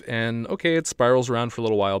 half, and okay, it spirals around for a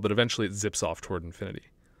little while, but eventually it zips off toward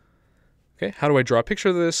infinity. Okay, how do I draw a picture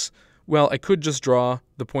of this? Well, I could just draw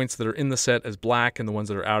the points that are in the set as black and the ones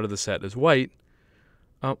that are out of the set as white.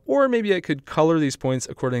 Or maybe I could color these points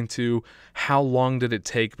according to how long did it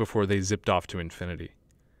take before they zipped off to infinity.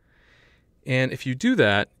 And if you do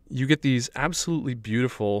that, you get these absolutely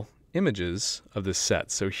beautiful images of this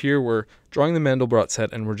set. So here we're drawing the Mandelbrot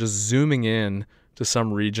set and we're just zooming in to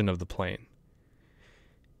some region of the plane.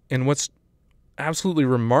 And what's absolutely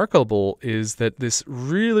remarkable is that this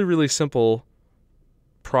really, really simple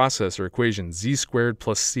process or equation, z squared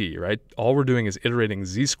plus c, right? All we're doing is iterating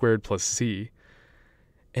z squared plus c.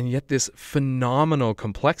 And yet this phenomenal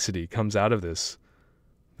complexity comes out of this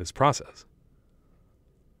process.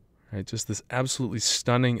 Right? Just this absolutely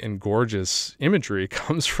stunning and gorgeous imagery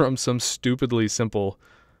comes from some stupidly simple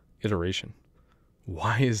iteration.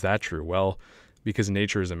 Why is that true? Well, because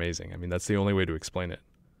nature is amazing. I mean, that's the only way to explain it.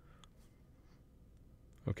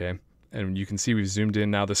 Okay, and you can see we've zoomed in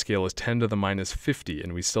now. The scale is 10 to the minus 50,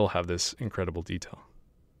 and we still have this incredible detail.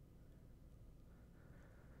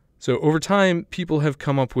 So over time, people have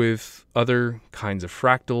come up with other kinds of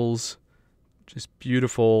fractals, just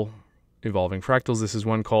beautiful, evolving fractals. This is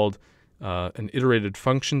one called an iterated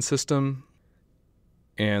function system.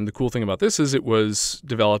 And the cool thing about this is it was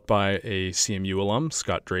developed by a CMU alum,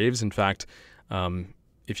 Scott Draves. In fact,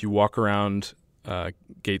 if you walk around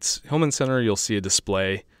Gates Hillman Center, you'll see a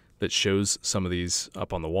display that shows some of these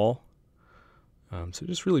up on the wall. So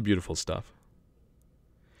just really beautiful stuff.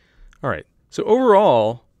 All right, so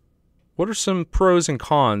overall, what are some pros and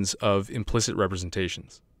cons of implicit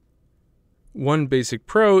representations? One basic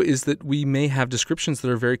pro is that we may have descriptions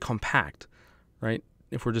that are very compact, right?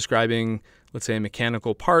 If we're describing, let's say, a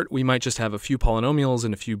mechanical part, we might just have a few polynomials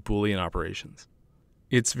and a few Boolean operations.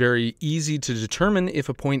 It's very easy to determine if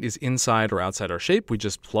a point is inside or outside our shape. We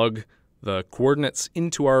just plug the coordinates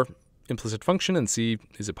into our implicit function and see,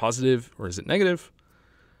 is it positive or is it negative?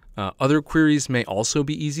 Other queries may also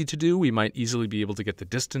be easy to do. We might easily be able to get the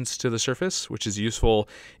distance to the surface, which is useful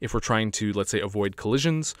if we're trying to, let's say, avoid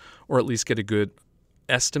collisions, or at least get a good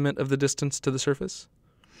estimate of the distance to the surface.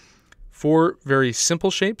 For very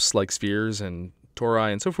simple shapes like spheres and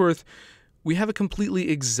tori and so forth, we have a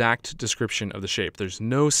completely exact description of the shape. There's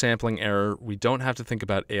no sampling error. We don't have to think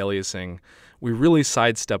about aliasing. We really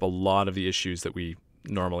sidestep a lot of the issues that we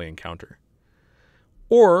normally encounter.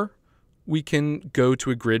 Or we can go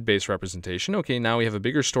to a grid-based representation. Okay, now we have a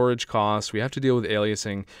bigger storage cost. We have to deal with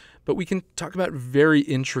aliasing, but we can talk about very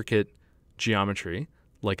intricate geometry,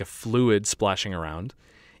 like a fluid splashing around.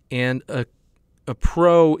 And a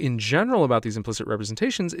pro in general about these implicit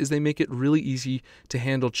representations is they make it really easy to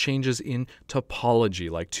handle changes in topology,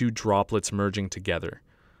 like two droplets merging together,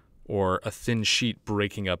 or a thin sheet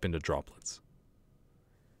breaking up into droplets.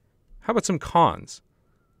 How about some cons?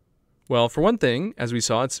 Well, for one thing, as we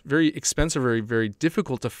saw, it's very expensive, very, very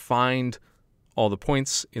difficult to find all the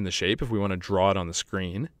points in the shape if we want to draw it on the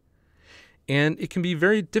screen. And it can be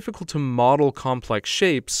very difficult to model complex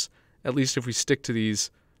shapes, at least if we stick to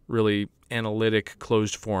these really analytic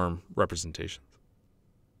closed form representations.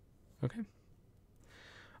 Okay.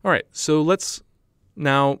 All right, so let's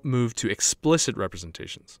now move to explicit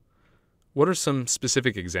representations. What are some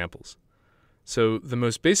specific examples? So the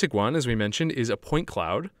most basic one, as we mentioned, is a point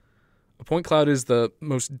cloud. A point cloud is the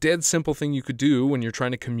most dead simple thing you could do when you're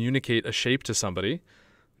trying to communicate a shape to somebody.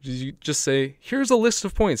 You just say, here's a list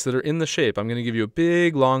of points that are in the shape. I'm going to give you a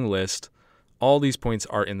big, long list. All these points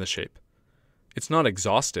are in the shape. It's not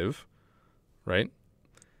exhaustive, right?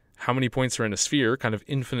 How many points are in a sphere? Kind of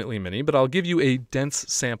infinitely many, but I'll give you a dense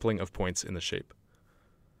sampling of points in the shape.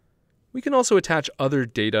 We can also attach other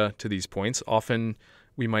data to these points. Often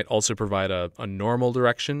we might also provide a normal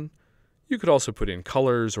direction. You could also put in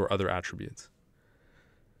colors or other attributes.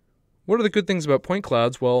 What are the good things about point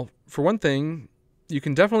clouds? Well, for one thing, you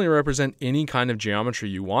can definitely represent any kind of geometry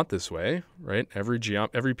you want this way, right?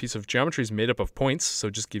 Every piece of geometry is made up of points, so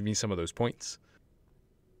just give me some of those points.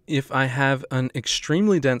 If I have an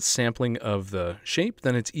extremely dense sampling of the shape,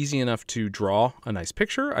 then it's easy enough to draw a nice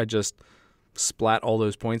picture. I just splat all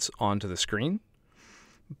those points onto the screen.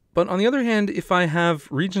 But on the other hand, if I have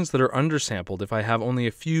regions that are undersampled, if I have only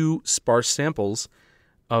a few sparse samples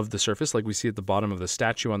of the surface, like we see at the bottom of the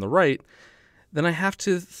statue on the right, then I have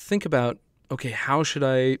to think about, okay, how should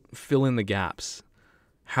I fill in the gaps?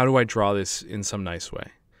 How do I draw this in some nice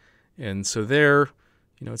way? And so there,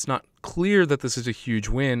 it's not clear that this is a huge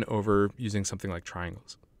win over using something like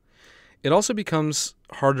triangles. It also becomes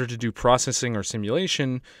harder to do processing or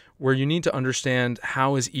simulation where you need to understand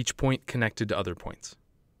how is each point connected to other points.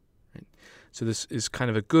 So this is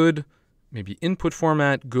kind of a good, maybe input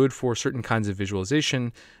format, good for certain kinds of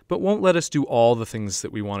visualization, but won't let us do all the things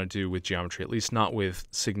that we want to do with geometry, at least not with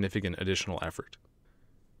significant additional effort.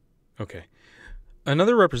 Okay.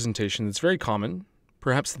 Another representation that's very common,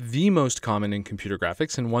 perhaps the most common in computer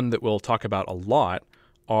graphics, and one that we'll talk about a lot,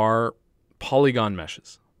 are polygon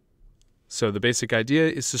meshes. So the basic idea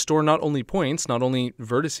is to store not only points, not only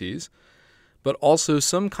vertices, but also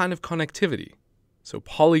some kind of connectivity. So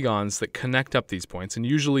polygons that connect up these points, and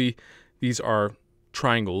usually these are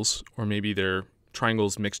triangles, or maybe they're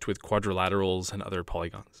triangles mixed with quadrilaterals and other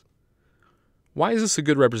polygons. Why is this a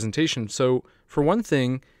good representation? So for one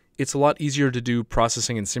thing, it's a lot easier to do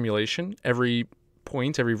processing and simulation. Every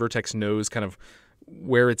point, every vertex knows kind of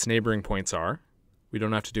where its neighboring points are. We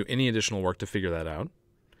don't have to do any additional work to figure that out.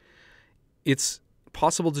 It's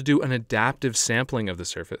possible to do an adaptive sampling of the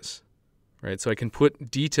surface. Right, so I can put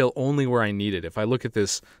detail only where I need it. If I look at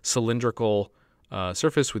this cylindrical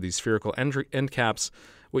surface with these spherical end caps,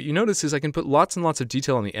 what you notice is I can put lots and lots of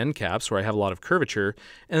detail on the end caps where I have a lot of curvature,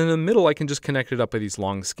 and in the middle I can just connect it up by these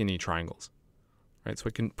long skinny triangles. Right, so I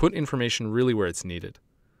can put information really where it's needed.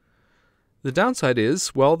 The downside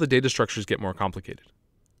is, well, the data structures get more complicated.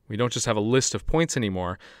 We don't just have a list of points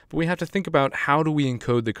anymore, but we have to think about how do we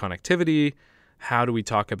encode the connectivity, how do we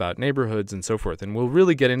talk about neighborhoods, and so forth. And we'll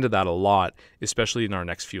really get into that a lot, especially in our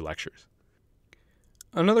next few lectures.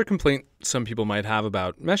 Another complaint some people might have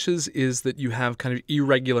about meshes is that you have kind of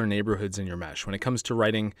irregular neighborhoods in your mesh. When it comes to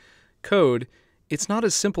writing code, it's not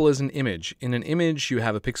as simple as an image. In an image, you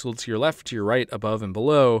have a pixel to your left, to your right, above, and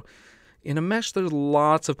below. In a mesh, there's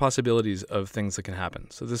lots of possibilities of things that can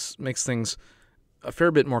happen. So this makes things a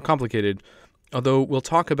fair bit more complicated, although we'll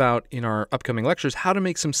talk about in our upcoming lectures how to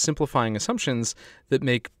make some simplifying assumptions that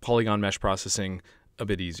make polygon mesh processing a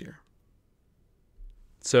bit easier.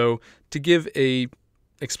 So to give a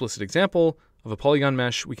explicit example of a polygon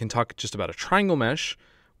mesh, we can talk just about a triangle mesh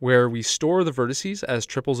where we store the vertices as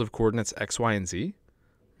triples of coordinates x, y, and z.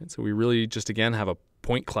 And so we really just, again, have a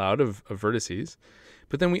point cloud of vertices.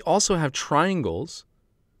 But then we also have triangles,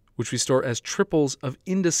 which we store as triples of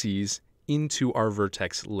indices into our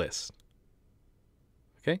vertex list.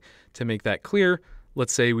 Okay? To make that clear,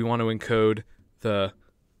 let's say we want to encode the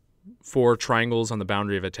 4 triangles on the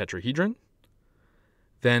boundary of a tetrahedron.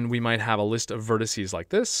 Then we might have a list of vertices like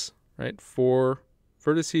this, right? 4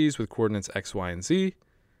 vertices with coordinates x, y, and z.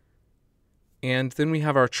 And then we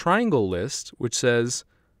have our triangle list, which says,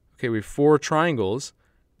 okay, we have 4 triangles.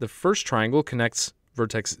 The first triangle connects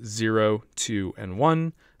vertex 0, 2, and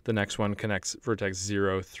 1. The next one connects vertex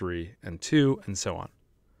 0, 3, and 2, and so on.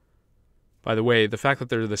 By the way, the fact that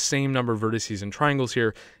there are the same number of vertices in triangles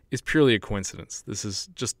here is purely a coincidence. This is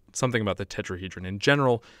just something about the tetrahedron. In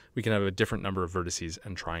general, we can have a different number of vertices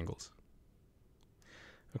and triangles.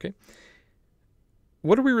 Okay.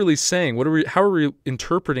 What are we really saying? How are we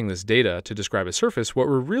interpreting this data to describe a surface? What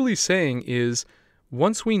we're really saying is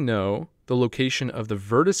once we know the location of the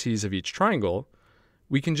vertices of each triangle,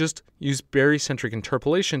 we can just use barycentric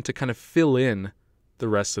interpolation to kind of fill in the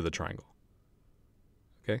rest of the triangle.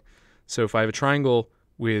 Okay? So if I have a triangle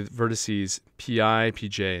with vertices pi,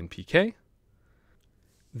 pj, and pk,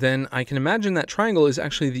 then I can imagine that triangle is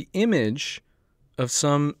actually the image of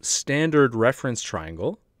some standard reference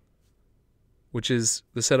triangle, which is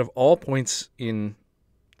the set of all points in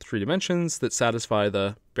 3 dimensions that satisfy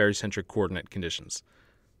the barycentric coordinate conditions.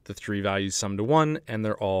 The 3 values sum to 1, and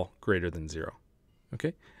they're all greater than 0.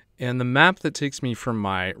 Okay? And the map that takes me from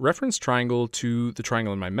my reference triangle to the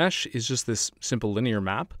triangle in my mesh is just this simple linear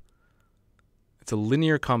map. It's a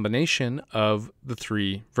linear combination of the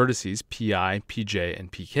 3 vertices, pi, pj, and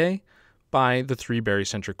pk, by the 3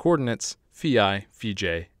 barycentric coordinates, phi,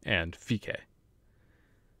 pj, and pk.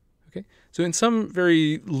 Okay? So in some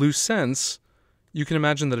very loose sense, you can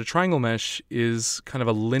imagine that a triangle mesh is kind of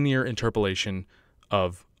a linear interpolation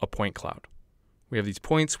of a point cloud. We have these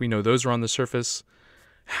points, we know those are on the surface.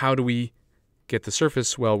 How do we get the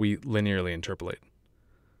surface? Well, we linearly interpolate.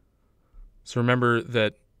 So remember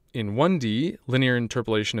that in 1D, linear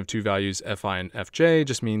interpolation of 2 values fi and fj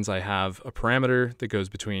just means I have a parameter that goes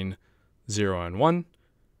between 0 and 1.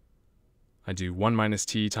 I do 1 minus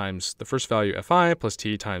t times the first value fi plus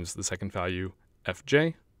t times the second value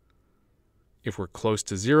fj. If we're close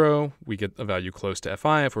to 0, we get a value close to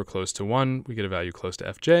fi. If we're close to 1, we get a value close to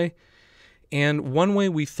fj. And one way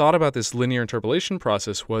we thought about this linear interpolation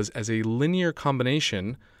process was as a linear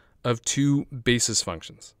combination of 2 basis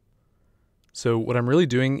functions. So what I'm really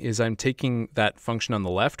doing is I'm taking that function on the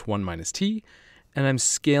left, 1 minus t, and I'm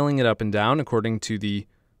scaling it up and down according to the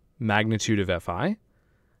magnitude of fi.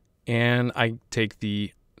 And I take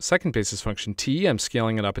the second basis function t, I'm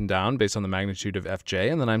scaling it up and down based on the magnitude of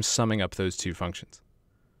fj, and then I'm summing up those 2 functions.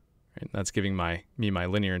 Right? That's giving me my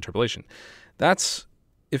linear interpolation. That's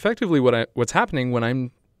effectively what's happening when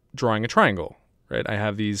I'm drawing a triangle. Right? I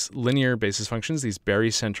have these linear basis functions, these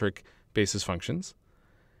barycentric basis functions,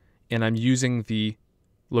 and I'm using the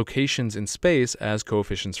locations in space as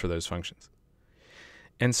coefficients for those functions.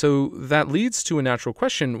 And so that leads to a natural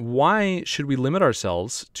question: why should we limit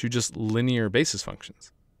ourselves to just linear basis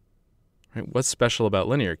functions? Right? What's special about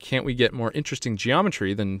linear? Can't we get more interesting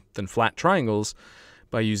geometry than flat triangles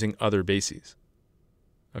by using other bases?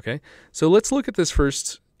 Okay, so let's look at this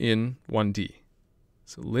first in 1D.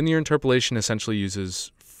 So linear interpolation essentially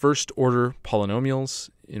uses first order polynomials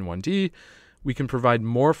in 1D. We can provide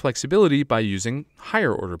more flexibility by using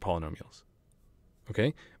higher order polynomials.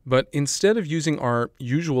 Okay, but instead of using our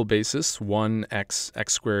usual basis, 1x,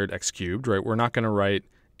 x squared, x cubed, right, we're not going to write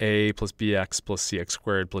a plus bx plus cx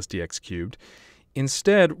squared plus dx cubed.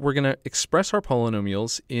 Instead, we're going to express our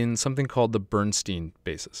polynomials in something called the Bernstein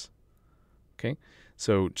basis. Okay,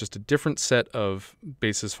 so just a different set of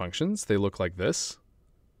basis functions. They look like this.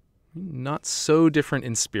 Not so different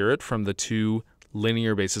in spirit from the 2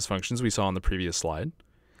 linear basis functions we saw on the previous slide.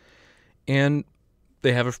 And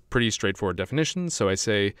they have a pretty straightforward definition. So I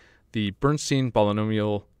say the Bernstein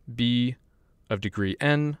polynomial b of degree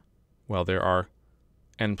n, well, there are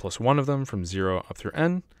n plus 1 of them from 0 up through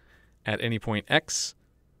n. At any point x,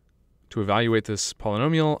 to evaluate this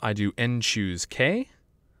polynomial, I do n choose k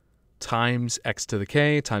times x to the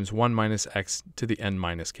k times 1 minus x to the n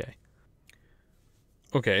minus k.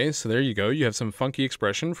 Okay, so there you go. You have some funky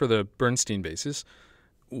expression for the Bernstein basis.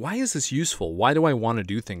 Why is this useful? Why do I want to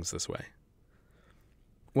do things this way?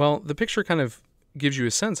 Well, the picture kind of gives you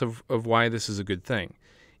a sense of why this is a good thing.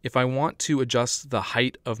 If I want to adjust the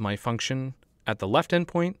height of my function at the left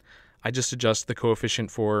endpoint, I just adjust the coefficient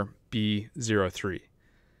for b03.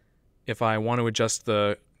 If I want to adjust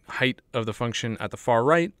the height of the function at the far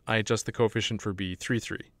right, I adjust the coefficient for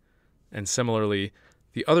b33. And similarly,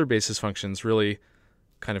 the other basis functions really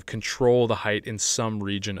kind of control the height in some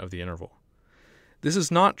region of the interval. This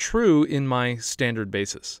is not true in my standard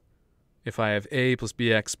basis. If I have a plus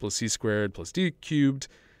bx plus c squared plus d cubed,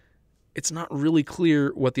 it's not really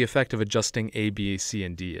clear what the effect of adjusting a, b, c,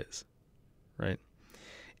 and d is, right?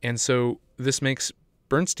 And so this makes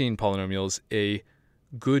Bernstein polynomials a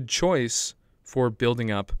good choice for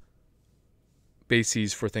building up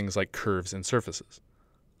bases for things like curves and surfaces.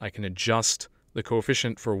 I can adjust the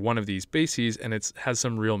coefficient for one of these bases, and it has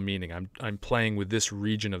some real meaning. I'm playing with this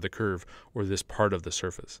region of the curve or this part of the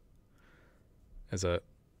surface. As a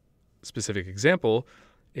specific example,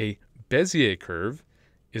 a Bezier curve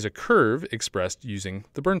is a curve expressed using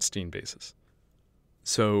the Bernstein basis.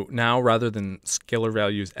 So now, rather than scalar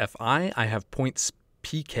values fi, I have points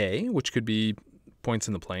pk, which could be points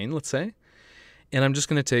in the plane, let's say, and I'm just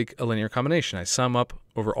going to take a linear combination. I sum up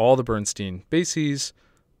over all the Bernstein bases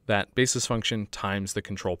that basis function times the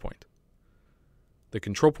control point. The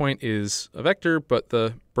control point is a vector, but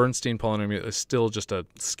the Bernstein polynomial is still just a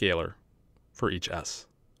scalar for each s.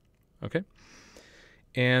 Okay?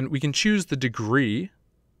 And we can choose the degree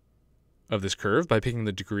of this curve by picking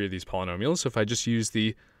the degree of these polynomials. So if I just use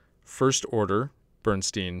the first order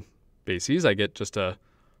Bernstein bases, I get just a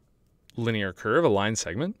linear curve, a line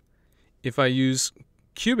segment. If I use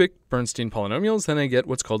cubic Bernstein polynomials, then I get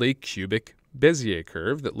what's called a cubic Bezier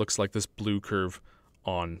curve that looks like this blue curve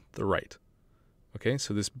on the right. Okay,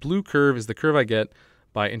 so this blue curve is the curve I get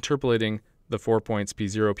by interpolating the 4 points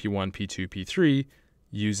p0, p1, p2, p3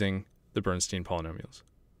 using the Bernstein polynomials.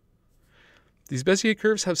 These Bezier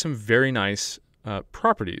curves have some very nice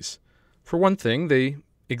properties. For one thing, they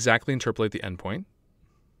exactly interpolate the endpoint.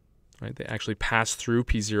 Right? They actually pass through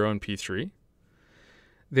p0 and p3.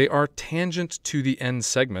 They are tangent to the end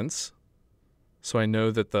segments, so I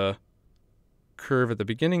know that the curve at the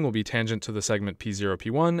beginning will be tangent to the segment p0,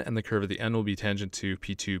 p1, and the curve at the end will be tangent to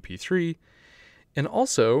p2, p3. And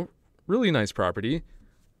also, really nice property,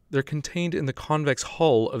 they're contained in the convex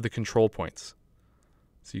hull of the control points.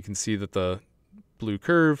 So you can see that the blue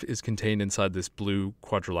curve is contained inside this blue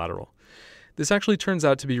quadrilateral. This actually turns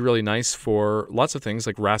out to be really nice for lots of things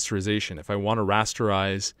like rasterization. If I want to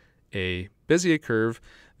rasterize a Bezier curve,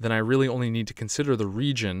 then I really only need to consider the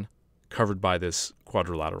region covered by this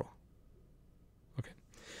quadrilateral. Okay,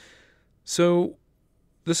 so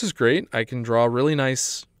this is great. I can draw a really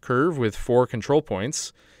nice curve with 4 control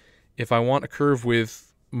points. If I want a curve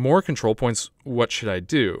with more control points, what should I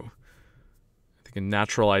do? I think a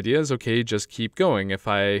natural idea is, okay, just keep going. If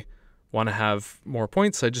I want to have more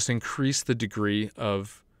points, I just increase the degree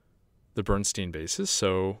of the Bernstein basis.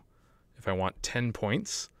 So if I want 10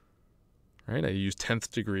 points, right, I use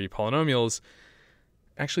 10th degree polynomials.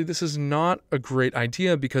 Actually, this is not a great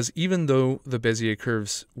idea because even though the Bezier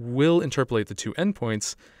curves will interpolate the 2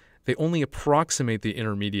 endpoints, they only approximate the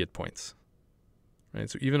intermediate points. Right?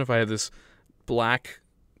 So even if I have this black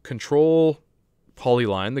control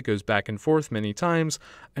polyline that goes back and forth many times,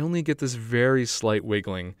 I only get this very slight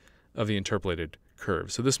wiggling of the interpolated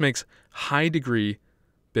curve. So this makes high degree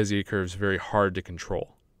Bezier curves very hard to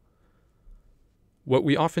control. What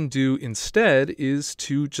we often do instead is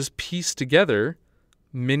to just piece together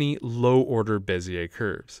many low-order Bezier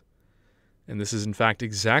curves. And this is in fact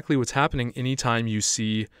exactly what's happening anytime you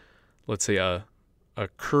see, let's say, a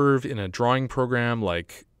curve in a drawing program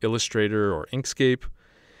like Illustrator or Inkscape.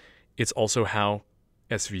 It's also how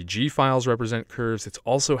SVG files represent curves. It's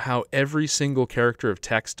also how every single character of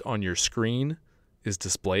text on your screen is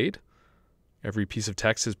displayed. Every piece of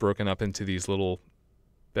text is broken up into these little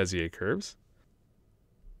Bezier curves.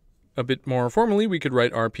 A bit more formally, we could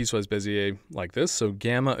write our piecewise Bezier like this. So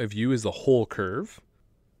gamma of u is the whole curve.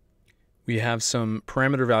 We have some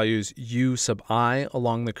parameter values u sub I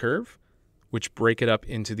along the curve, which break it up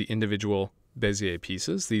into the individual Bezier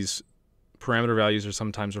pieces. These parameter values are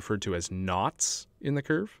sometimes referred to as knots in the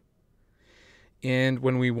curve. And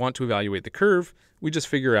when we want to evaluate the curve, we just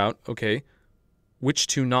figure out, okay, which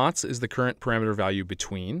two knots is the current parameter value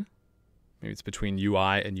between? Maybe it's between ui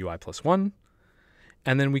and ui plus 1.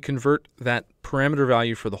 And then we convert that parameter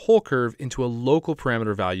value for the whole curve into a local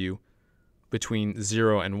parameter value between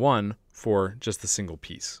 0 and 1 for just the single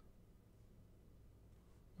piece.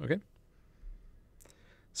 Okay?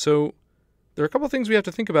 So there are a couple of things we have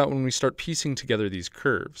to think about when we start piecing together these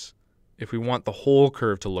curves if we want the whole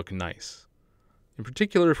curve to look nice. In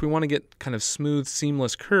particular, if we want to get kind of smooth,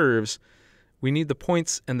 seamless curves, we need the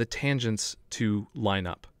points and the tangents to line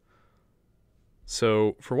up.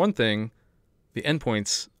 So for one thing, the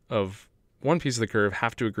endpoints of one piece of the curve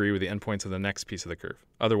have to agree with the endpoints of the next piece of the curve.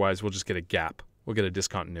 Otherwise, we'll just get a gap. We'll get a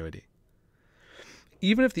discontinuity.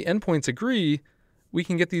 Even if the endpoints agree, we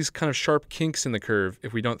can get these kind of sharp kinks in the curve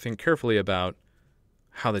if we don't think carefully about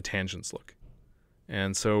how the tangents look.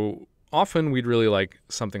 And so often we'd really like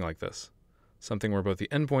something like this, something where both the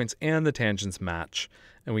endpoints and the tangents match,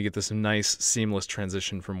 and we get this nice seamless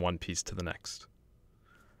transition from one piece to the next.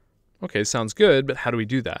 Okay, sounds good, but how do we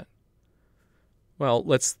do that? Well,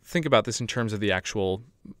 let's think about this in terms of the actual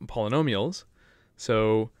polynomials.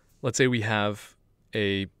 So let's say we have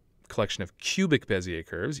a collection of cubic Bezier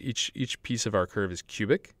curves. Each piece of our curve is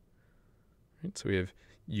cubic. Right? So we have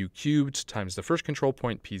u cubed times the first control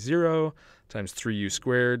point, p0, times 3u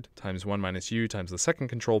squared, times 1 minus u, times the second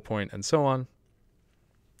control point, and so on.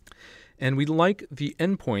 And we'd like the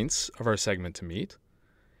endpoints of our segment to meet,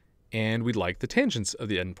 and we'd like the tangents of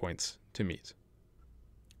the endpoints to meet.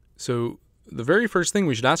 So the very first thing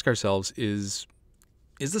we should ask ourselves is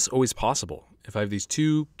this always possible? If I have these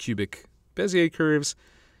two cubic Bezier curves,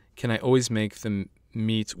 can I always make them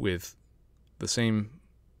meet with the same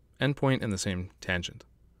endpoint and the same tangent?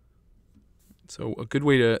 So a good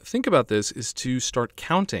way to think about this is to start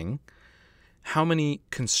counting how many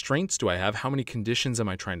constraints do I have, how many conditions am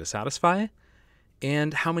I trying to satisfy,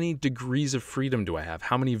 and how many degrees of freedom do I have,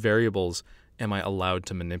 how many variables am I allowed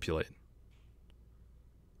to manipulate.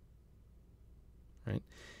 Right?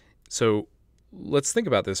 So let's think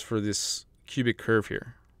about this for this cubic curve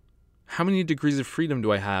here. How many degrees of freedom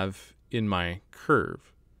do I have in my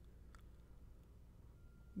curve?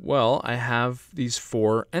 Well, I have these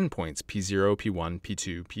four endpoints, P0, P1,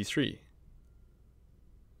 P2, P3.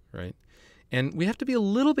 Right? And we have to be a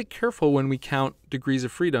little bit careful when we count degrees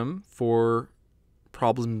of freedom for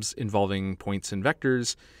problems involving points and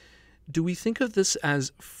vectors. Do we think of this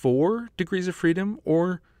as 4 degrees of freedom,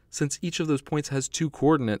 or since each of those points has 2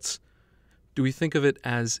 coordinates, do we think of it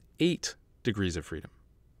as 8 degrees of freedom?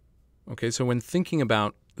 Okay, so when thinking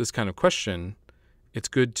about this kind of question, it's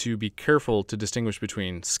good to be careful to distinguish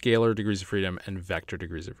between scalar degrees of freedom and vector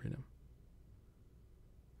degrees of freedom.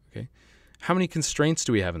 Okay, how many constraints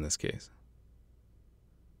do we have in this case?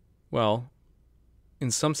 Well, in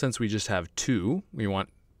some sense, we just have 2. We want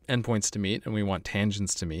endpoints to meet, and we want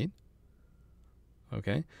tangents to meet.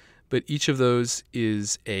 Okay, but each of those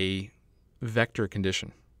is a vector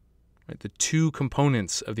condition. Right? The 2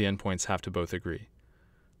 components of the endpoints have to both agree.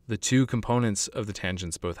 The 2 components of the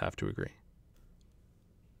tangents both have to agree.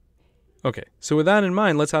 Okay, so with that in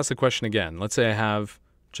mind, let's ask the question again. Let's say I have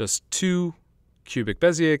just 2 cubic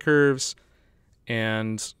Bezier curves,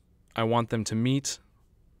 and I want them to meet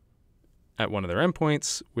at one of their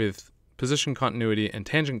endpoints with position continuity and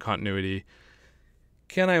tangent continuity.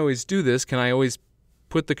 Can I always do this? Can I always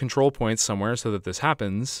put the control points somewhere so that this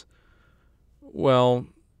happens? Well,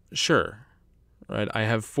 sure. Right? I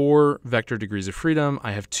have 4 vector degrees of freedom.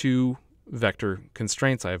 I have 2 vector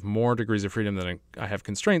constraints. I have more degrees of freedom than I have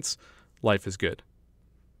constraints. Life is good.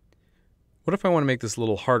 What if I want to make this a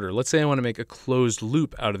little harder? Let's say I want to make a closed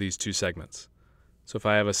loop out of these 2 segments. So if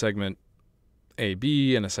I have a segment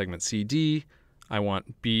AB and a segment CD, I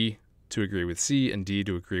want B to agree with C and D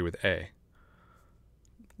to agree with A.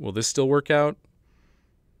 Will this still work out?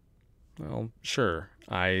 Well, sure.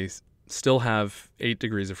 I still have 8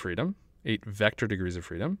 degrees of freedom, 8 vector degrees of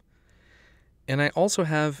freedom, and I also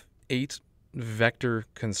have 8 vector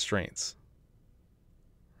constraints,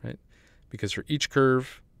 right? Because for each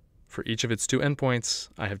curve, for each of its 2 endpoints,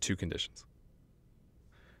 I have 2 conditions.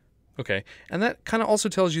 Okay, and that kind of also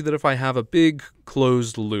tells you that if I have a big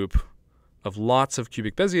closed loop of lots of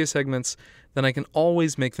cubic Bezier segments, then I can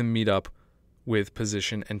always make them meet up with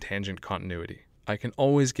position and tangent continuity. I can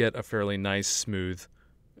always get a fairly nice, smooth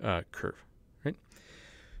curve, right?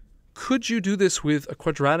 Could you do this with a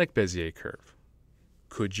quadratic Bezier curve?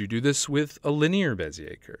 Could you do this with a linear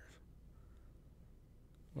Bezier curve?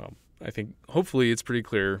 Well, I think hopefully it's pretty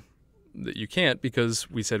clear that you can't, because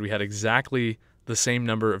we said we had exactly the same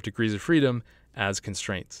number of degrees of freedom as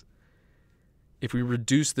constraints. if we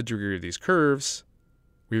reduce the degree of these curves,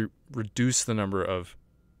 we reduce the number of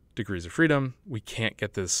degrees of freedom. We can't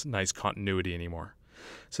get this nice continuity anymore.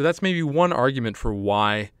 So that's maybe one argument for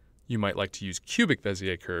why you might like to use cubic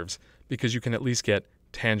Bezier curves, because you can at least get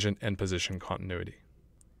tangent and position continuity.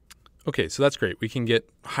 Okay, so that's great. We can get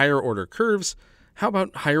higher order curves. How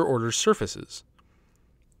about higher order surfaces?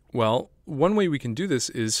 Well, one way we can do this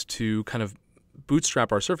is to kind of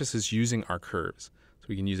bootstrap our surfaces using our curves. So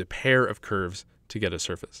we can use a pair of curves to get a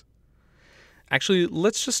surface. Actually,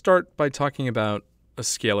 let's just start by talking about a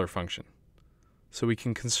scalar function. So we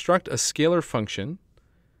can construct a scalar function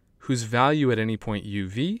whose value at any point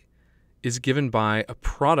uv is given by a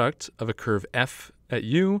product of a curve f at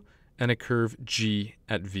u and a curve g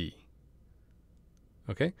at v.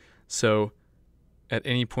 Okay, so at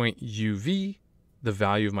any point uv, the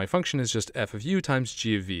value of my function is just f of u times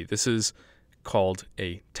g of v. This is called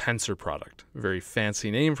a tensor product, a very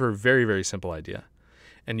fancy name for a very, very simple idea.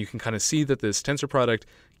 And you can kind of see that this tensor product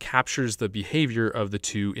captures the behavior of the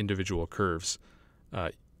two individual curves,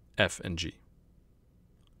 f and g.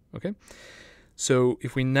 Okay, so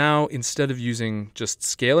if we now, instead of using just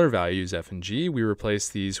scalar values f and g, we replace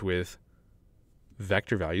these with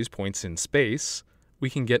vector values, points in space, we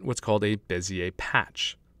can get what's called a Bezier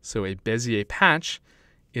patch. So a Bezier patch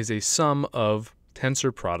is a sum of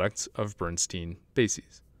tensor products of Bernstein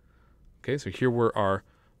bases. Okay, so here were our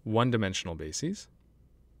one-dimensional bases.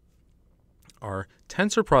 Our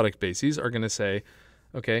tensor product bases are going to say,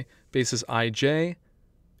 okay, basis ij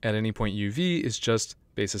at any point uv is just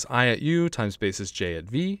basis I at u times basis j at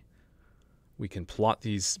v. We can plot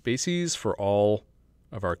these bases for all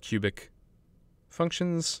of our cubic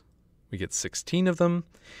functions. We get 16 of them.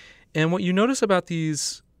 And what you notice about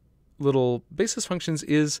these little basis functions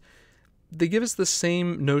is they give us the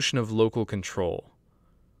same notion of local control,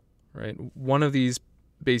 right? One of these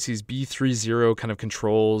bases, b30, kind of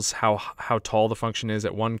controls how tall the function is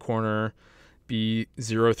at one corner.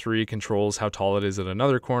 b03 controls how tall it is at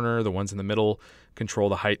another corner. The ones in the middle control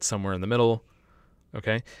the height somewhere in the middle.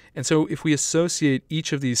 Okay, and so if we associate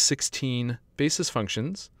each of these 16 basis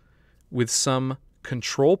functions with some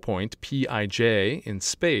control point, pij, in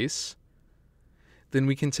space, then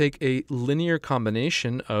we can take a linear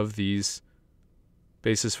combination of these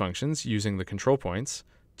basis functions using the control points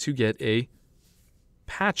to get a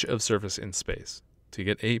patch of surface in space, to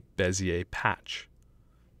get a Bezier patch.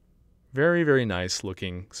 Very, very nice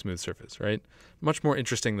looking smooth surface, right? Much more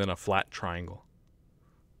interesting than a flat triangle.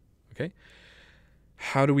 Okay.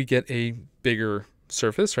 How do we get a bigger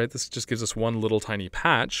surface, right? This just gives us one little tiny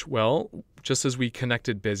patch. Well, just as we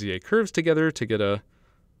connected Bezier curves together to get a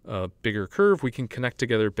bigger curve, we can connect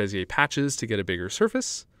together Bezier patches to get a bigger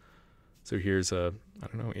surface. So here's a,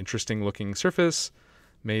 interesting looking surface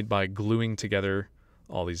made by gluing together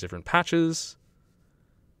all these different patches.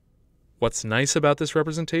 What's nice about this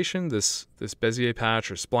representation, this Bezier patch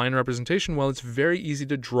or spline representation? Well, it's very easy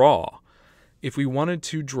to draw. If we wanted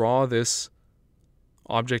to draw this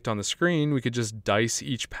object on the screen, we could just dice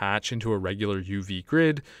each patch into a regular UV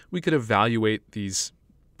grid. We could evaluate these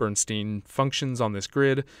Bernstein functions on this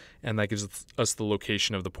grid, and that gives us the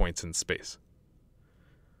location of the points in space.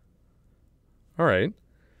 All right.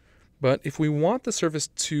 But if we want the surface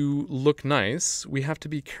to look nice, we have to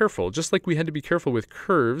be careful, just like we had to be careful with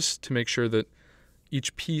curves to make sure that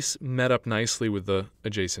each piece met up nicely with the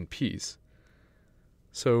adjacent piece.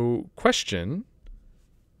 So, question,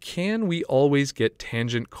 can we always get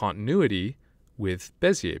tangent continuity with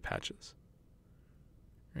Bezier patches?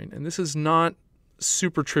 Right? And this is not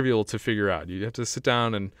super trivial to figure out. You have to sit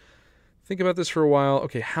down and think about this for a while.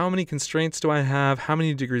 Okay, how many constraints do I have? How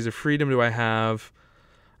many degrees of freedom do I have?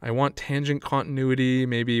 I want tangent continuity,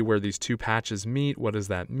 maybe where these two patches meet. What does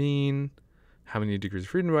that mean? How many degrees of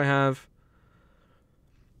freedom do I have?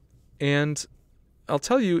 And I'll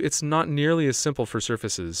tell you, it's not nearly as simple for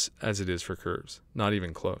surfaces as it is for curves, not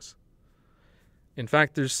even close. In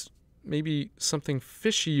fact, there's maybe something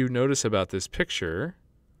fishy you notice about this picture.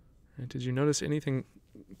 Did you notice anything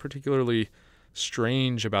particularly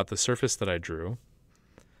strange about the surface that I drew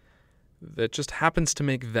that just happens to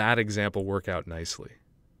make that example work out nicely?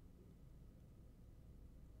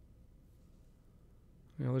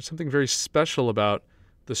 There's something very special about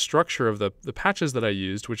the structure of the patches that I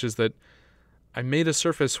used, which is that I made a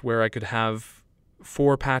surface where I could have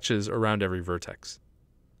 4 patches around every vertex.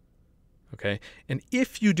 Okay? And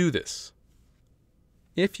if you do this,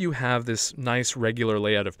 if you have this nice regular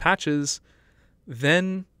layout of patches,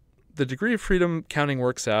 then the degree of freedom counting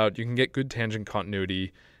works out. You can get good tangent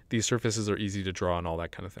continuity. These surfaces are easy to draw and all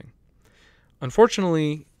that kind of thing.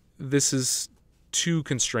 Unfortunately, this is too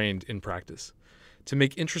constrained in practice. To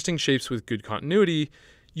make interesting shapes with good continuity,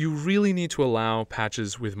 you really need to allow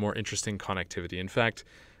patches with more interesting connectivity. In fact,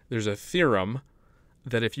 there's a theorem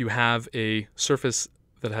that if you have a surface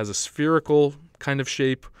that has a spherical kind of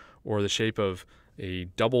shape or the shape of a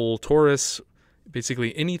double torus,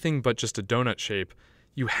 basically anything but just a donut shape,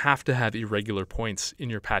 you have to have irregular points in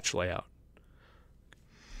your patch layout.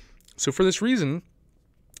 So for this reason,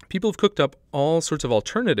 people have cooked up all sorts of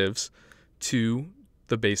alternatives to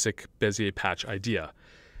the basic Bezier patch idea.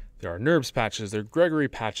 There are NURBS patches, there are Gregory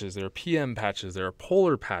patches, there are PM patches, there are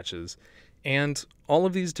polar patches, and all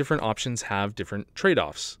of these different options have different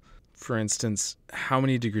trade-offs. For instance, how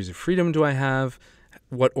many degrees of freedom do I have?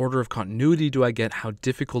 What order of continuity do I get? How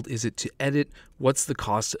difficult is it to edit? What's the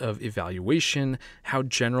cost of evaluation? How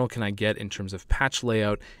general can I get in terms of patch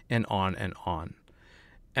layout? And on and on.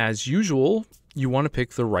 As usual, you want to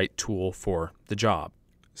pick the right tool for the job.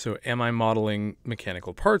 So am I modeling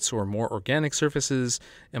mechanical parts or more organic surfaces?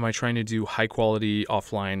 Am I trying to do high quality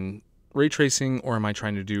offline ray tracing, or am I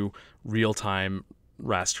trying to do real-time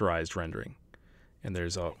rasterized rendering? And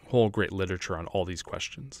there's a whole great literature on all these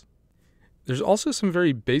questions. There's also some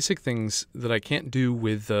very basic things that I can't do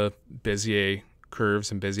with the Bezier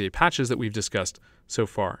curves and Bezier patches that we've discussed so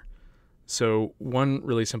far. So one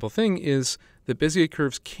really simple thing is that Bezier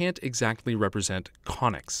curves can't exactly represent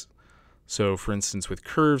conics. So for instance, with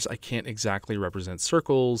curves, I can't exactly represent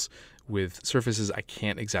circles. With surfaces, I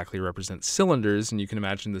can't exactly represent cylinders. And you can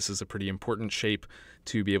imagine this is a pretty important shape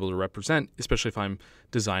to be able to represent, especially if I'm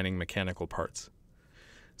designing mechanical parts.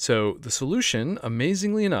 So the solution,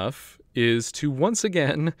 amazingly enough, is to once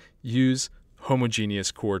again use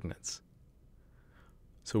homogeneous coordinates.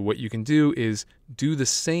 So what you can do is do the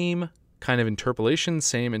same kind of interpolation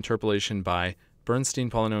by Bernstein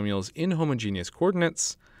polynomials in homogeneous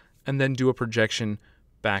coordinates, and then do a projection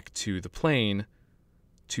back to the plane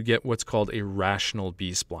to get what's called a rational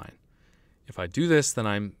B-spline. If I do this, then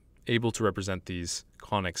I'm able to represent these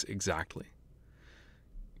conics exactly.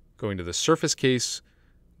 Going to the surface case,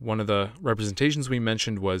 one of the representations we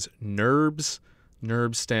mentioned was NURBS.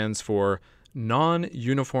 NURBS stands for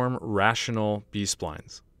non-uniform rational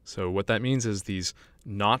B-splines. So what that means is these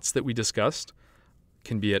knots that we discussed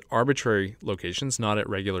can be at arbitrary locations, not at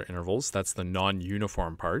regular intervals. That's the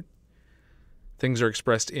non-uniform part. Things are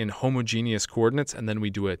expressed in homogeneous coordinates, and then we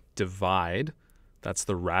do a divide. That's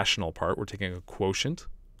the rational part. We're taking a quotient,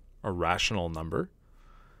 a rational number.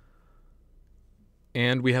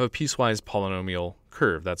 And we have a piecewise polynomial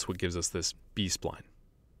curve. That's what gives us this B-spline.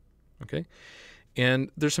 Okay? And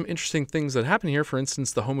there's some interesting things that happen here. For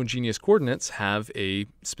instance, the homogeneous coordinates have a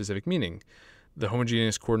specific meaning. The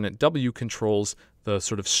homogeneous coordinate W controls the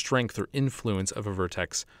sort of strength or influence of a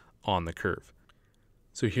vertex on the curve.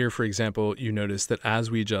 So here, for example, you notice that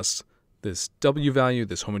as we adjust this W value,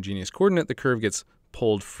 this homogeneous coordinate, the curve gets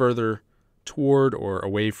pulled further toward or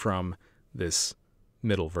away from this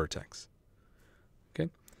middle vertex. Okay?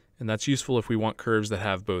 And that's useful if we want curves that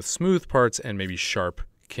have both smooth parts and maybe sharp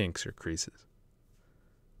kinks or creases.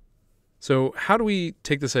 So how do we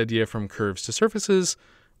take this idea from curves to surfaces?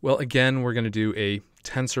 Well, again, we're going to do a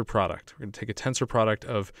tensor product. We're going to take a tensor product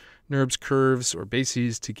of NURBS curves or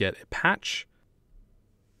bases to get a patch.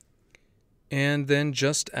 And then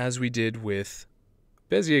just as we did with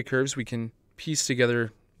Bezier curves, we can piece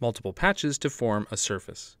together multiple patches to form a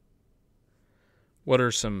surface. What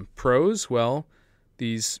are some pros? Well,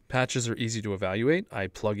 these patches are easy to evaluate. I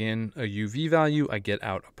plug in a UV value, I get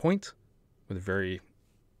out a point with a very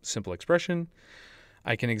simple expression.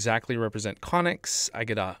 I can exactly represent conics. I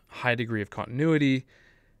get a high degree of continuity.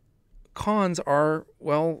 Cons are,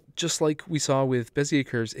 well, just like we saw with Bezier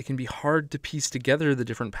curves, it can be hard to piece together the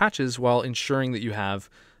different patches while ensuring that you have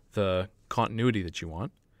the continuity that you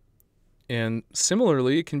want. And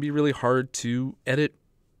similarly, it can be really hard to edit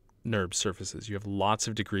NURBS surfaces. You have lots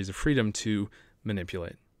of degrees of freedom to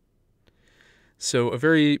manipulate. So a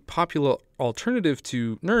very popular alternative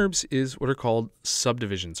to NURBS is what are called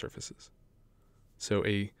subdivision surfaces. So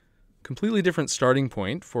a completely different starting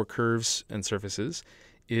point for curves and surfaces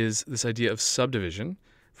is this idea of subdivision.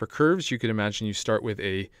 For curves, you could imagine you start with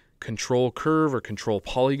a control curve or control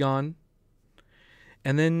polygon,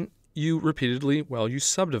 and then you repeatedly, you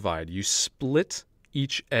subdivide. You split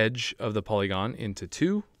each edge of the polygon into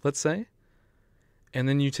two, let's say, and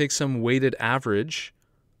then you take some weighted average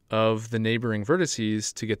of the neighboring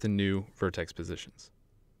vertices to get the new vertex positions.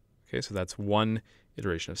 Okay, so that's one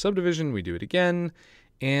iteration of subdivision. We do it again.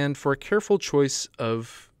 And for a careful choice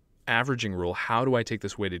of averaging rule, how do I take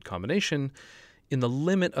this weighted combination? In the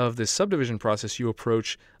limit of this subdivision process, you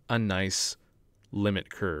approach a nice limit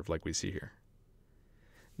curve like we see here.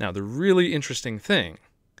 Now, the really interesting thing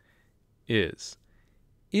is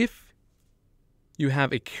If you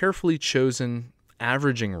have a carefully chosen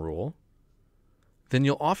averaging rule, then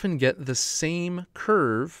you'll often get the same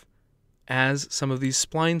curve as some of these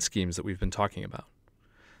spline schemes that we've been talking about.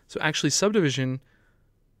 So actually, subdivision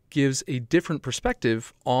gives a different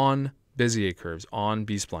perspective on Bezier curves, on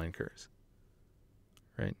B-spline curves,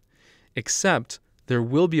 right? Except there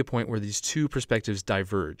will be a point where these two perspectives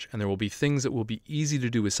diverge, and there will be things that will be easy to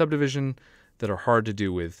do with subdivision that are hard to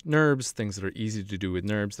do with NURBS, things that are easy to do with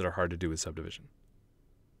NURBS that are hard to do with subdivision.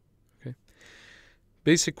 Okay.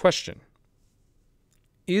 Basic question.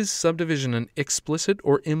 Is subdivision an explicit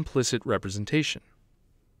or implicit representation?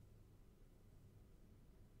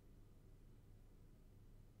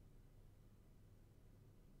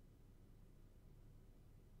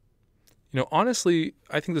 Honestly,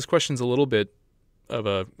 I think this question's a little bit of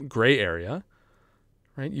a gray area,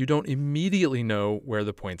 right? You don't immediately know where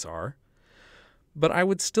the points are, but I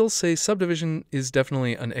would still say subdivision is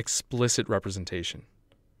definitely an explicit representation.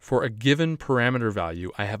 For a given parameter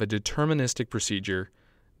value, I have a deterministic procedure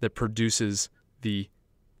that produces the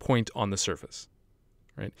point on the surface,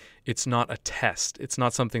 right? It's not a test. It's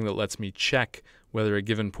not something that lets me check whether a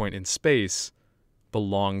given point in space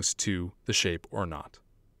belongs to the shape or not.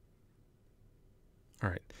 All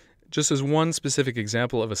right, just as one specific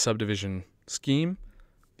example of a subdivision scheme,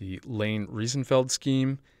 the Lane-Riesenfeld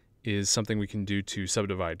scheme is something we can do to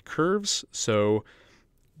subdivide curves. So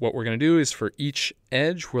what we're going to do is for each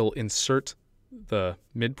edge, we'll insert the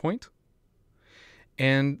midpoint.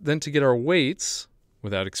 And then to get our weights,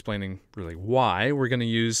 without explaining really why, we're going to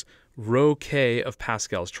use rho k of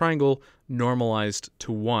Pascal's triangle normalized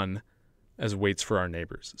to 1 as weights for our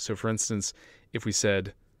neighbors. So for instance, if we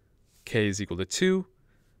said k is equal to 2,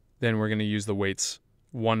 then we're going to use the weights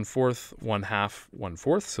 1/4, 1/2,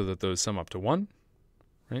 1/4, so that those sum up to 1,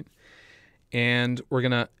 right? And we're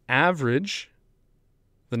going to average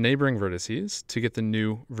the neighboring vertices to get the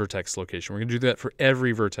new vertex location. We're going to do that for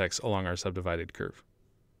every vertex along our subdivided curve.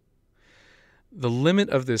 The limit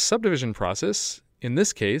of this subdivision process, in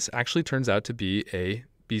this case, actually turns out to be a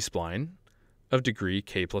B-spline of degree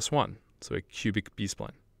k plus 1, so a cubic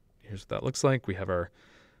B-spline. Here's what that looks like. We have our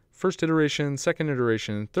first iteration, second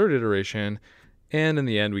iteration, third iteration, and in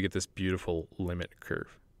the end we get this beautiful limit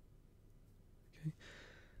curve. Okay.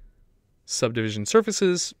 Subdivision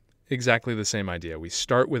surfaces, exactly the same idea. We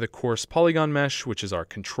start with a coarse polygon mesh, which is our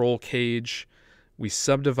control cage. We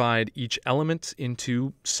subdivide each element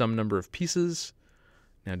into some number of pieces.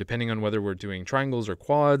 Now, depending on whether we're doing triangles or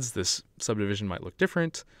quads, this subdivision might look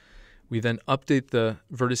different. We then update the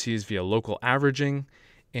vertices via local averaging,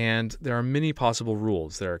 and there are many possible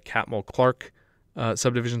rules. There are Catmull-Clark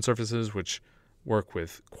subdivision surfaces, which work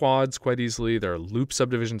with quads quite easily. There are loop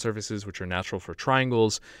subdivision surfaces, which are natural for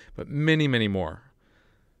triangles, but many, many more.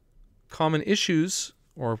 Common issues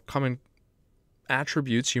or common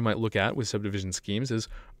attributes you might look at with subdivision schemes is,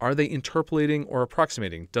 are they interpolating or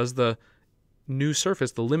approximating? Does the new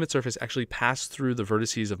surface, the limit surface, actually pass through the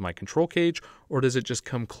vertices of my control cage, or does it just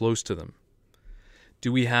come close to them?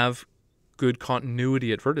 Do we have good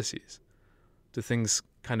continuity at vertices? Do things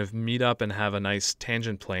kind of meet up and have a nice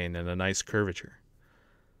tangent plane and a nice curvature?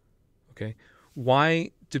 Okay.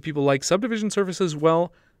 Why do people like subdivision surfaces?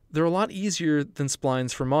 Well, they're a lot easier than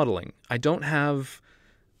splines for modeling. I don't have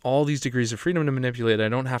all these degrees of freedom to manipulate. I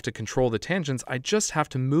don't have to control the tangents. I just have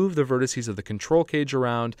to move the vertices of the control cage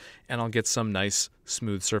around, and I'll get some nice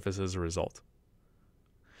smooth surface as a result.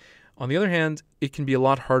 On the other hand, it can be a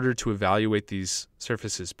lot harder to evaluate these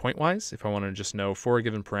surfaces pointwise. If I want to just know for a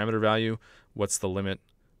given parameter value, what's the limit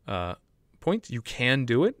point, you can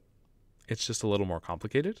do it. It's just a little more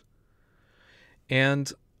complicated.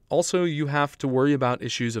 And also, you have to worry about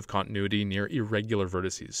issues of continuity near irregular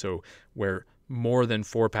vertices, so where more than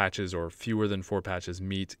 4 patches or fewer than 4 patches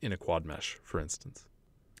meet in a quad mesh, for instance.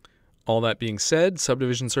 All that being said,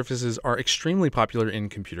 subdivision surfaces are extremely popular in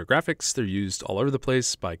computer graphics. They're used all over the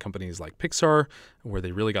place by companies like Pixar, where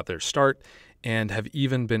they really got their start, and have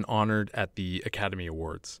even been honored at the Academy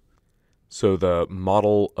Awards. So the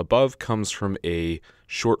model above comes from a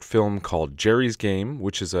short film called Jerry's Game,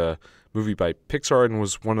 which is a movie by Pixar and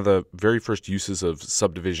was one of the very first uses of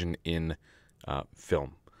subdivision in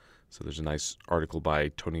film. So there's a nice article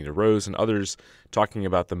by Tonina Rose and others talking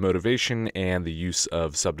about the motivation and the use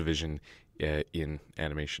of subdivision in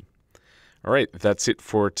animation. All right, that's it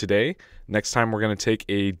for today. Next time we're going to take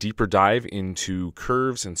a deeper dive into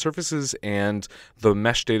curves and surfaces and the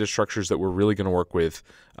mesh data structures that we're really going to work with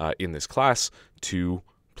in this class to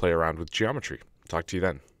play around with geometry. Talk to you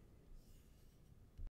then.